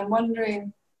commentary. And I'm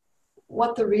wondering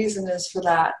what the reason is for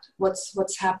that.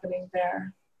 What's happening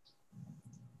there?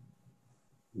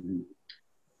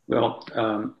 Well,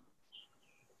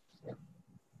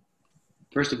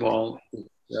 first of all,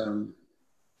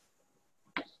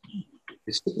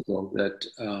 it's typical that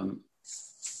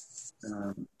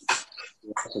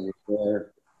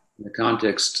in the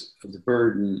context of the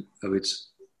burden of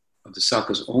the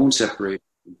Saka's own separation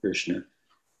from Krishna,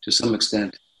 to some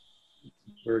extent,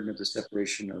 the burden of the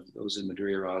separation of those in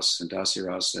Madhurya Ras and Dasya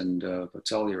Ras and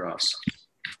Vatsalya Ras.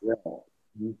 Well,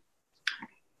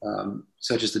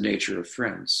 such is the nature of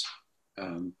friends.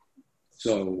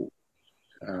 For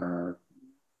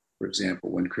example,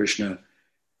 when Krishna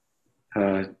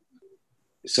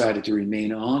decided to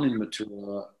remain on in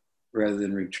Mathura rather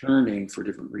than returning for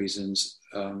different reasons,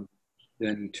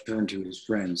 then he turned to his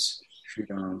friends,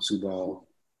 Sridham, Subal,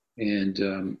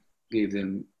 and gave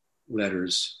them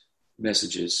letters,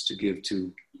 messages to give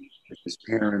to his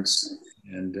parents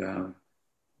and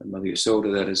Mother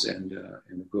Yasoda, that is, and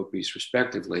the gopis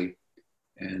respectively,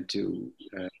 and to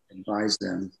advise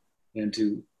them and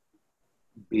to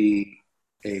be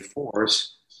a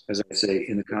force, as I say,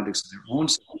 in the context of their own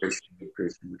separation from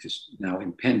Krishna, which is now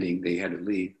impending. They had to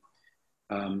leave,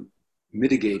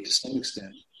 mitigate to some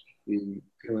extent the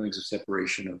feelings of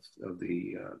separation of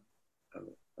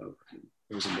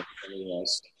those in the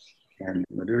Ras and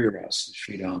Madhurya Ras,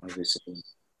 Sridham, as I said,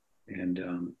 and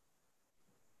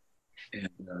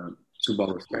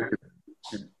Subal respectively.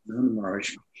 And Nanda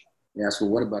Maharaj asked,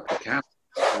 well, what about the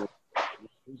capital?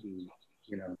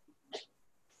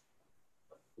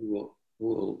 Who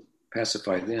will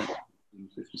pacify them? And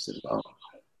Krishna said, well,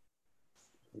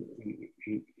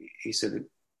 he said that,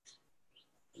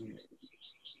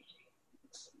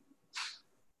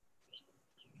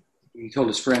 he told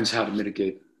his friends how to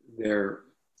mitigate their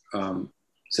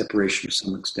separation to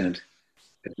some extent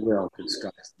as well, to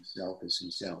disguise himself as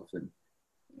himself and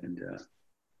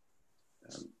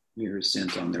mirror his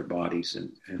scent on their bodies,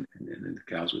 and then the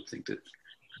cows would think that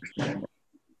Krishna.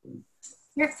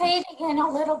 You're fading in a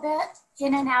little bit,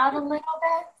 in and out a little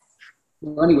bit.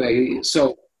 Well, anyway,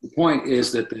 so the point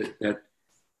is that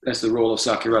that's the role of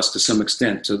Sakiras to some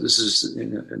extent. So this is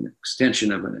an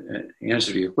extension of an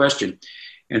answer to your question.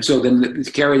 And so then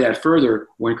to carry that further,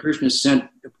 when Krishna sent,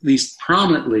 at least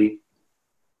prominently,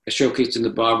 as showcased in the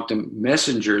Bhagavatam,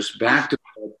 messengers back to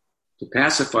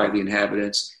pacify the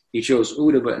inhabitants, he chose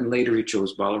Uddhava, and later he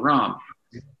chose Balaram.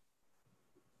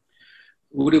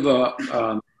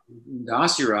 Uddhava,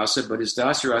 Dasya but his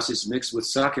Dasya is mixed with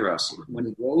Sakirasa. When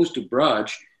he goes to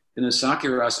Braj, then the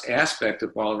Sakirasa aspect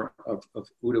of Uddhava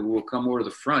will come over to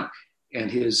the front, and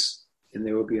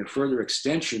there will be a further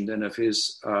extension then of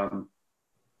his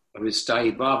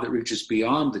Sthayi Bhav that reaches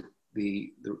beyond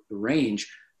the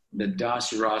range that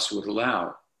Dasya Rasa would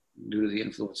allow due to the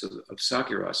influence of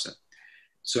Sakirasa.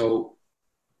 So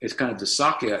it's kind of the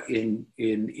Sakya in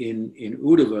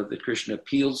Uddhava that Krishna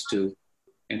appeals to,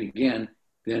 and again,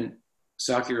 then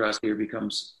Sakirasa here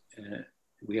becomes,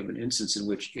 we have an instance in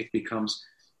which it becomes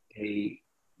an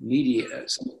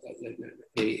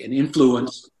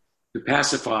influence to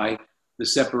pacify the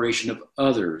separation of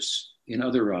others in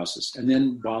other rasas. And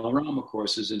then Balaram, of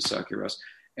course, is in Sakirasa,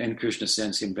 and Krishna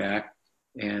sends him back,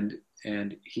 and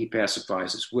he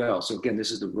pacifies as well. So again,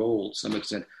 this is the role, to some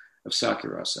extent, of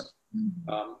Sakirasa.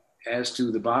 Mm-hmm. As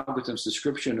to the Bhagavatam's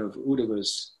description of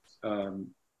Uddhava's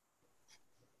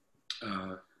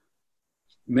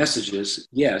messages,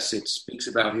 yes, it speaks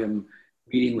about him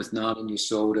meeting with Nanda and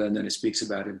Yasoda, and then it speaks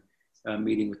about him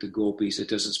meeting with the gopis. It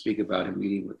doesn't speak about him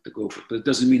meeting with the gopis, but it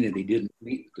doesn't mean that he didn't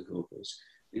meet with the gopis.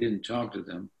 He didn't talk to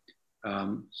them.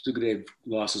 Sukadev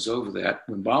glosses over that.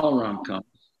 When Balaram comes,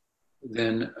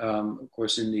 then of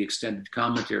course in the extended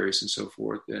commentaries and so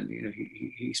forth, then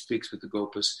he speaks with the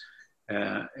gopas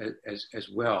as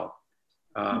well.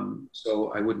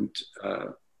 So I wouldn't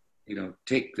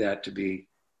take that to be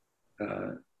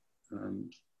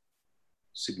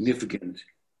significant,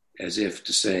 as if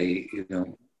to say there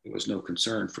was no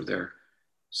concern for their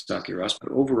Sakiras.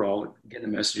 But overall, again, the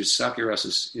message is Sakiras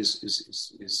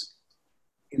is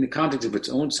in the context of its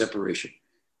own separation.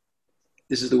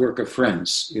 This is the work of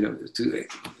friends, to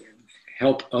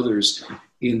help others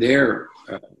in their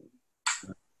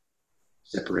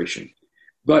separation.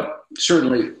 But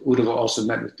certainly, Uddhava also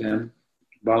met with them.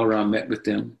 Balaram met with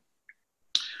them.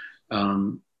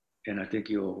 And I think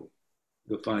you'll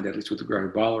you'll find, at least with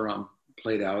regard to Balaram,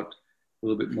 played out a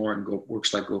little bit more in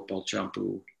works like Gopal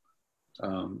Champu,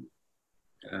 and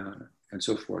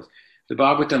so forth. The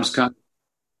Bhagavatam's kind of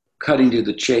cutting to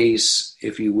the chase,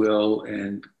 if you will,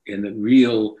 and the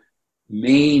real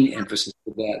main emphasis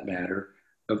of that matter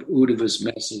of Uddhava's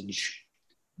message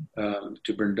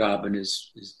to Vrindavan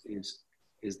is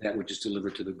that which is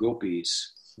delivered to the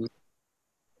gopis,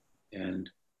 and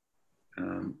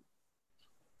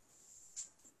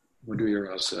Madhurya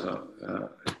Rasa,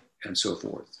 and so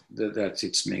forth. That's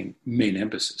its main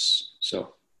emphasis.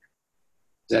 So,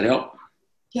 does that help?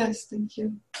 Yes, thank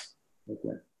you.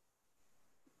 Okay.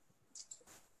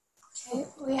 Okay,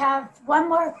 we have one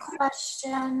more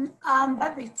question,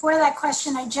 but before that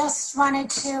question, I just wanted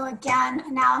to again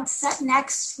announce that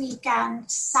next weekend,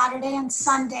 Saturday and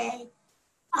Sunday,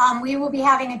 we will be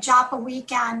having a Japa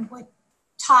weekend with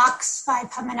talks by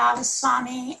Padmanabha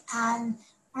Swami, and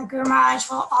our Guru Maharaj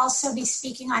will also be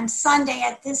speaking on Sunday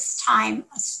at this time,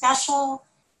 a special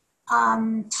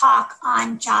talk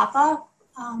on Japa,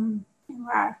 and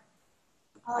we're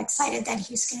all excited that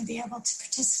he's going to be able to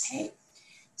participate.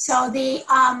 So the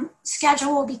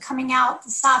schedule will be coming out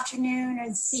this afternoon or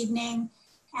this evening,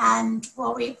 and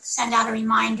we send out a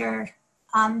reminder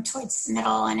towards the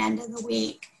middle and end of the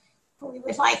week. But we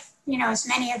would like, as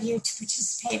many of you to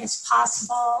participate as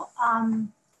possible.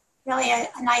 Really a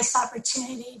nice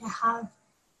opportunity to have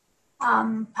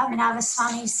Padmanabha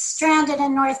Swami stranded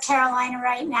in North Carolina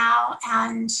right now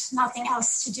and nothing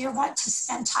else to do but to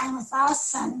spend time with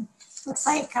us. And looks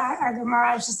like our Guru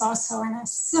Maharaj is also in a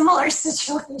similar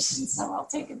situation, so we'll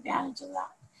take advantage of that.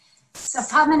 So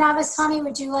Padmanabha Swami,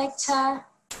 would you like to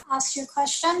ask your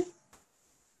question?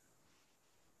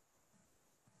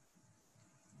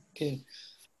 Okay.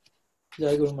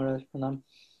 Jai Guru Maharaj, Pranam.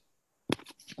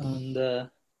 And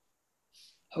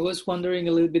I was wondering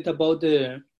a little bit about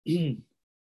the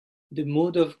the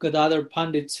mood of Gadadhar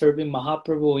Pandit serving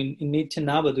Mahaprabhu in Nitya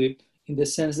Navadvip, in the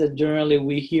sense that generally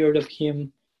we heard of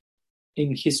him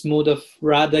in his mood of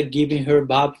Radha giving her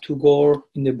bhav to Gaur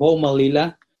in the Bhauma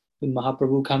Lila, with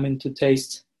Mahaprabhu coming to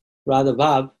taste Radha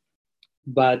bhav.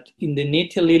 But in the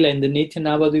Nitya Lila, in the Nitya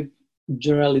Navadvip,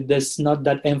 generally there's not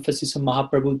that emphasis on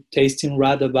Mahaprabhu tasting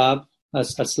Radha bhav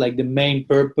as like the main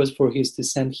purpose for his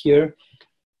descent here.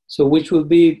 So which will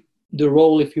be the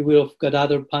role, if you will, of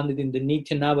Gadadhar Pandit in the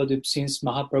Nitya Navadvip, since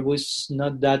Mahaprabhu is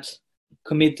not that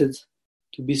committed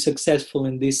to be successful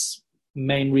in this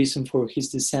main reason for his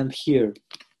descent here?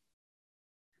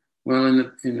 Well,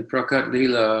 in the Prakat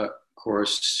Leela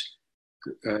course,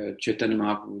 Chaitanya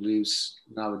Mahaprabhu leaves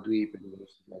Navadvip and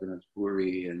goes to Jagannath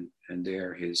Puri, and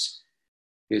there his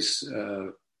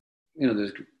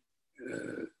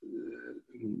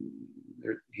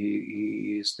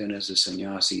he is then as a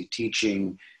sannyasi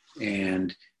teaching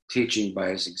by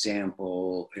his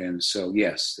example, and so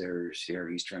yes,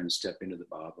 he's trying to step into the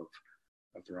bhav of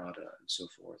Radha and so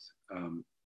forth, and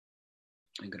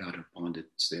Gadadhar Pandit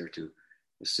is there to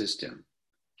assist him.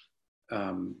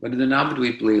 But in the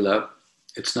Navadvip Leela,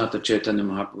 it's not that Chaitanya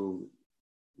Mahaprabhu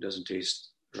doesn't taste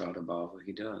Radha bhav,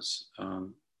 he does,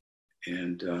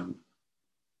 and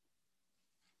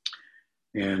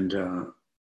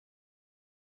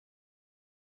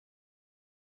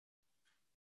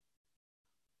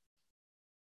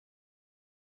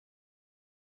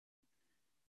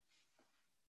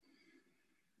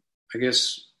I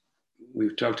guess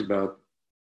we've talked about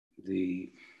how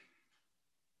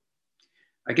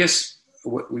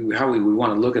we would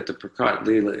want to look at the Prakat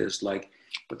Leela is like,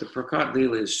 what the Prakat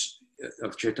Leela is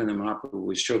of Chaitanya Mahaprabhu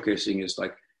was showcasing is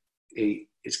like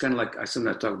it's kind of like, I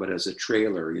sometimes talk about it as a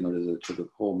trailer, to the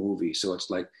whole movie. So it's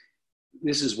like,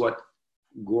 this is what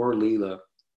Gaur Leela,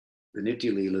 the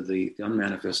Nitya Leela, the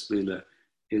unmanifest Leela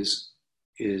is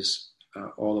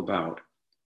all about.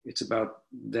 It's about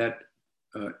that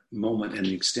moment and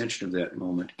the extension of that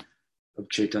moment of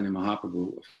Chaitanya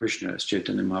Mahaprabhu, of Krishna as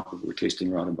Chaitanya Mahaprabhu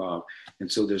tasting Radha bhav.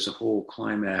 And so there's a whole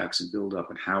climax and build up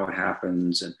and how it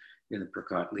happens, and in the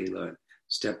Prakat Leela,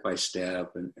 step by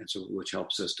step, and so which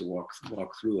helps us to walk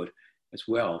through it as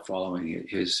well, following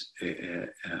his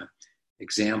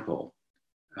example.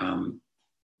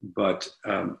 But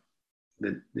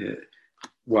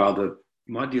while the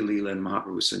Madhya Leela and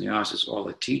Mahaprabhu Sannyas is all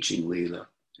a teaching Leela,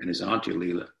 and his Antya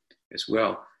Leela as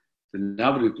well, the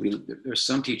Navadvip Leela, there's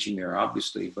some teaching there,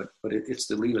 obviously, but it's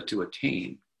the Leela to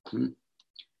attain.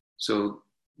 So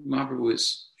Mahaprabhu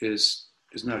is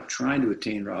not trying to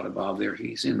attain Radha bhav there,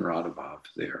 he's in Radha bhav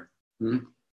there. And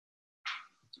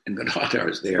Gadadhar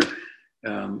is there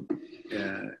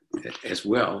as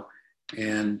well.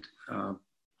 And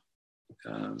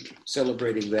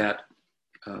celebrating that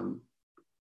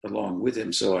along with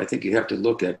him. So I think you have to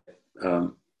look at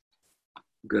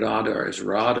Gadadhar as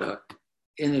Radha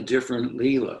in a different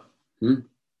Leela.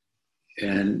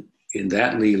 And in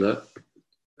that Leela,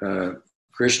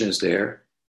 Krishna's there,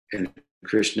 and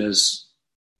Krishna's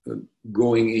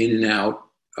going in and out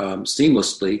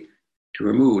seamlessly to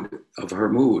her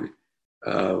mood.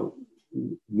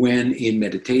 When in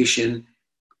meditation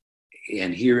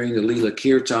and hearing the Leela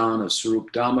Kirtan of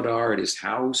Sarup Damodar at his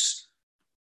house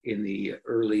in the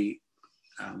early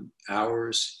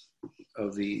hours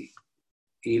of the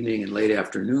evening and late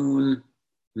afternoon,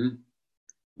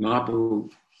 Mahaprabhu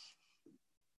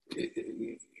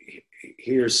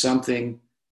hears something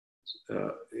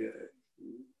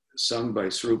sung by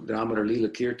Sarup Damodar Leela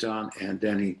Kirtan, and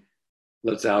then he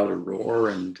lets out a roar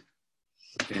and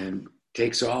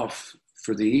takes off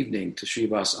for the evening to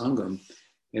Srivas Angam.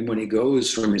 And when he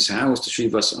goes from his house to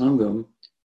Srivas Angam,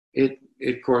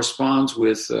 it corresponds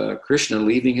with Krishna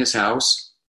leaving his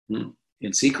house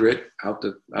in secret out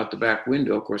the back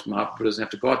window. Of course, Mahaprabhu doesn't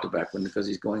have to go out the back window because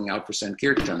he's going out for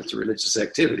Sankirtan. It's a religious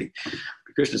activity.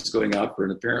 Krishna's going out for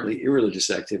an apparently irreligious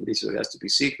activity, so it has to be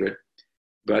secret.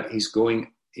 But he's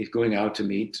going out to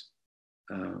meet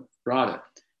Radha.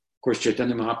 Of course,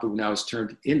 Chaitanya Mahaprabhu now is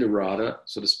turned into Radha,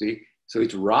 so to speak. So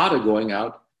it's Radha going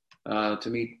out to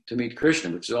meet Krishna,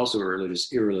 which is also a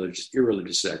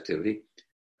irreligious activity.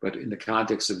 But in the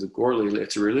context of the Gaur Leela,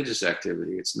 it's a religious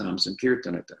activity. It's Nam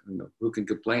Sankirtan. Who can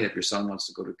complain if your son wants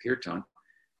to go to Kirtan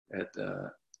at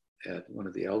one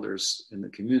of the elders in the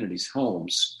community's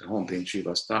homes, the home being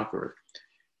Srivas Thakur.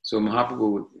 So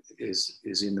Mahaprabhu is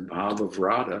in the bhav of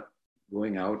Radha,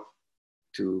 going out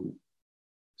to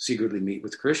secretly meet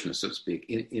with Krishna, so to speak,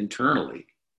 internally.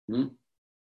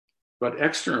 But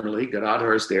externally,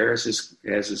 Gadadhar is there as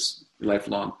his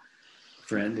lifelong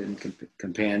friend and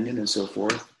companion and so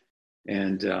forth,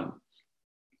 and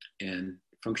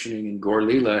functioning in Gaur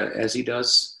Leela as he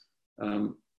does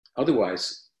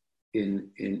otherwise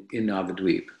in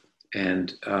Navadvip.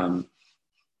 And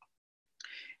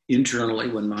internally,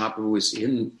 when Mahaprabhu is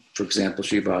in, for example,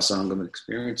 Srivas Angam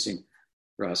experiencing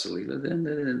Rasa Leela,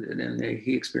 then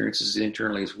he experiences it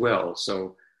internally as well.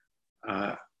 So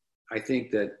I think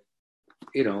that,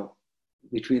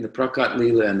 between the Prakat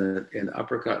Leela and the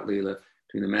Aprakat Leela,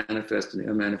 between the manifest and the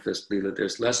unmanifest Leela,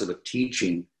 there's less of a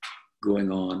teaching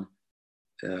going on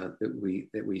that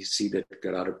we see that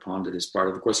Gadadhar Pandit is part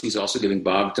of. Of course, he's also giving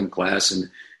Bhagavatam class in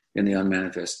the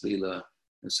unmanifest Leela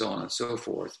and so on and so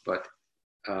forth. But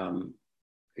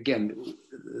again,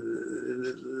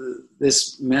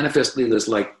 this manifest Leela is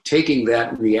like taking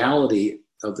that reality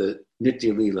of the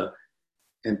Nitya Leela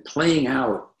and playing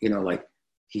out, like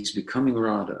he's becoming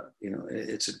Radha.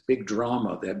 It's a big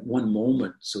drama, that one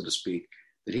moment, so to speak,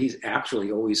 that he's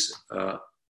actually always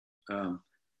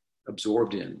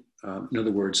absorbed in. In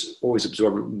other words, always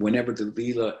absorbed whenever the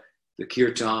Leela, the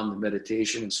Kirtan, the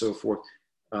meditation, and so forth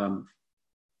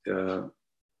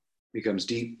becomes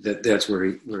deep. That's where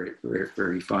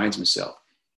he finds himself.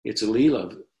 It's a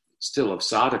Leela still of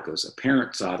sadhakas,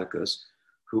 apparent sadhakas,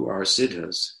 who are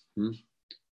siddhas.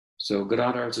 So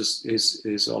Gadadhar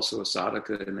is also a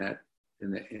sadhaka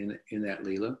in that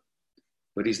Leela,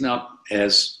 but he's not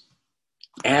as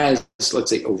let's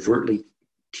say overtly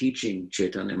teaching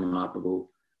Chaitanya Mahaprabhu,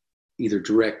 either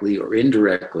directly or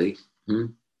indirectly,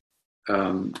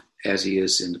 as he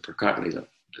is in the Prakat Leela.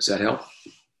 Does that help?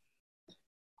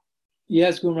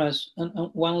 Yes, Gurmaharaj. And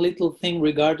one little thing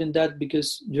regarding that,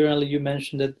 because generally you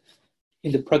mentioned that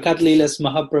in the Prakat Leelas,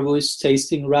 Mahaprabhu is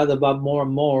tasting Radha more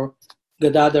and more.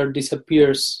 Gadadhar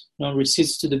disappears,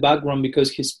 recedes to the background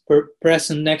because his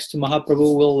presence next to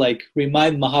Mahaprabhu will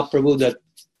remind Mahaprabhu that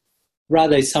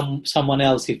Radha is someone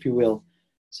else, if you will.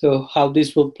 So how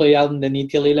this will play out in the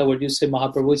Nitya Leela, where you say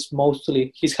Mahaprabhu is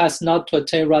mostly, he has not to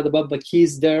attain Radha, but he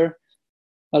is there.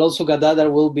 But also Gadadhar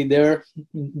will be there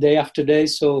day after day.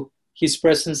 So his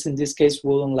presence in this case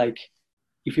will,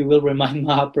 if you will, remind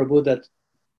Mahaprabhu that.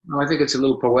 No, I think it's a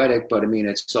little poetic, but I mean,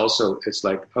 it's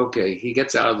like, okay, he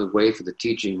gets out of the way for the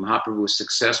teaching. Mahaprabhu is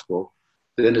successful.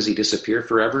 But then does he disappear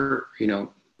forever?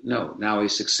 No, now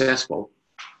he's successful.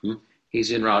 He's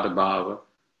in Radha Bhava.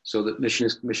 So the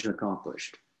mission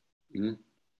accomplished.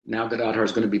 Now Gadadhar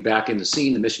is going to be back in the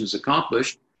scene. The mission is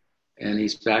accomplished. And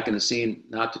he's back in the scene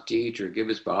not to teach or give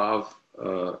his bhav.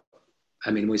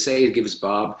 We say he gives his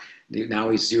bhav. Now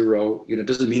he's zero. It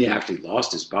doesn't mean he actually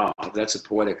lost his bhav. That's a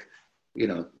poetic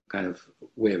kind of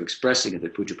way of expressing it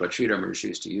that Pujapat Sridhar Maharaj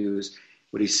used to use.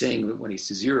 What he's saying when he's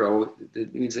zero,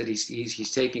 it means that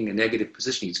he's taking a negative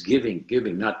position. He's giving,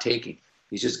 not taking.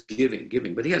 He's just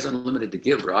giving. But he has unlimited to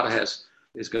give. Radha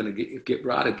is going to give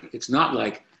Radha. It's not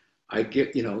like I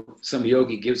get, some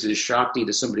yogi gives his Shakti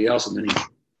to somebody else and then he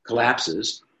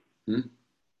collapses.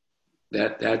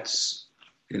 That's,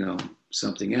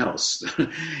 something else.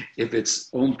 If it's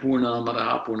Om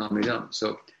Purnamada Purnamidam.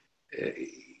 So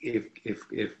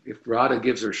if Radha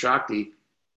gives her Shakti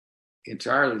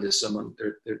entirely to someone,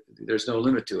 there's no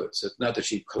limit to it. So it's not that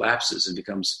she collapses and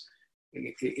becomes,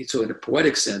 so in a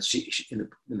poetic sense, she in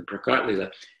the Prakat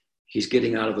Lila, he's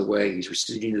getting out of the way, he's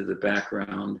receding to the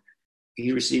background.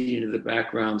 He receding to the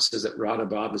background says that Radha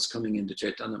Bhava is coming into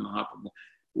Chaitanya Mahaprabhu.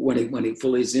 When he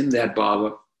fully is in that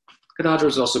Bhava, Gadadhar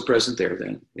is also present there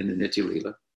then in the Nitya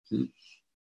Lila.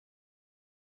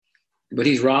 But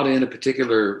he's Radha in a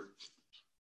particular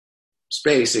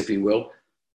space, if you will,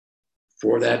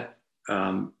 for that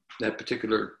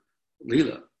particular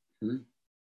Lila. Does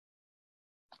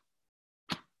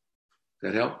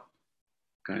that help?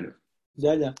 Kind of.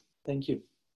 Yeah. Thank you.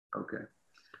 Okay.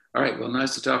 All right. Well,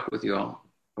 nice to talk with you all.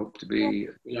 Hope to be.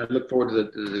 I look forward to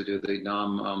the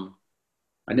Nam.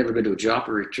 I've never been to a Japa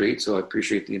retreat, so I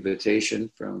appreciate the invitation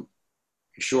from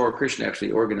Kishore. Krishna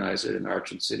actually organized it, and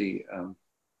Archon City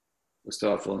was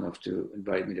thoughtful enough to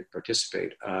invite me to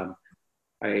participate. I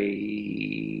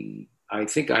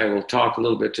think I will talk a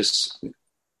little bit, just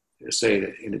say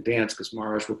that in advance, because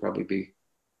Maharaj will probably be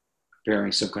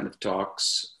preparing some kind of talk.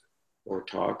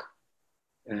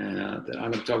 And I'm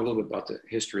going to talk a little bit about the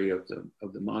history of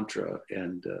the mantra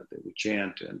and that we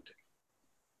chant, and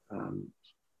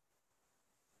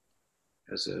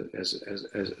as a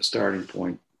starting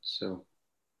point. So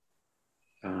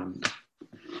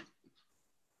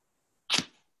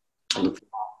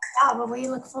we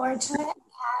look forward to it,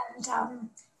 and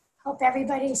hope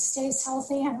everybody stays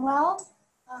healthy and well,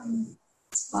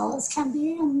 as well as can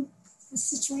be in this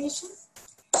situation.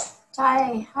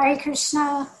 Jai Hare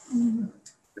Krishna.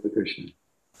 Hare Krishna.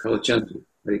 Kalachantu.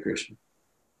 Hare Krishna.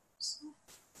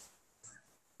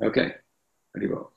 Okay. Haribol.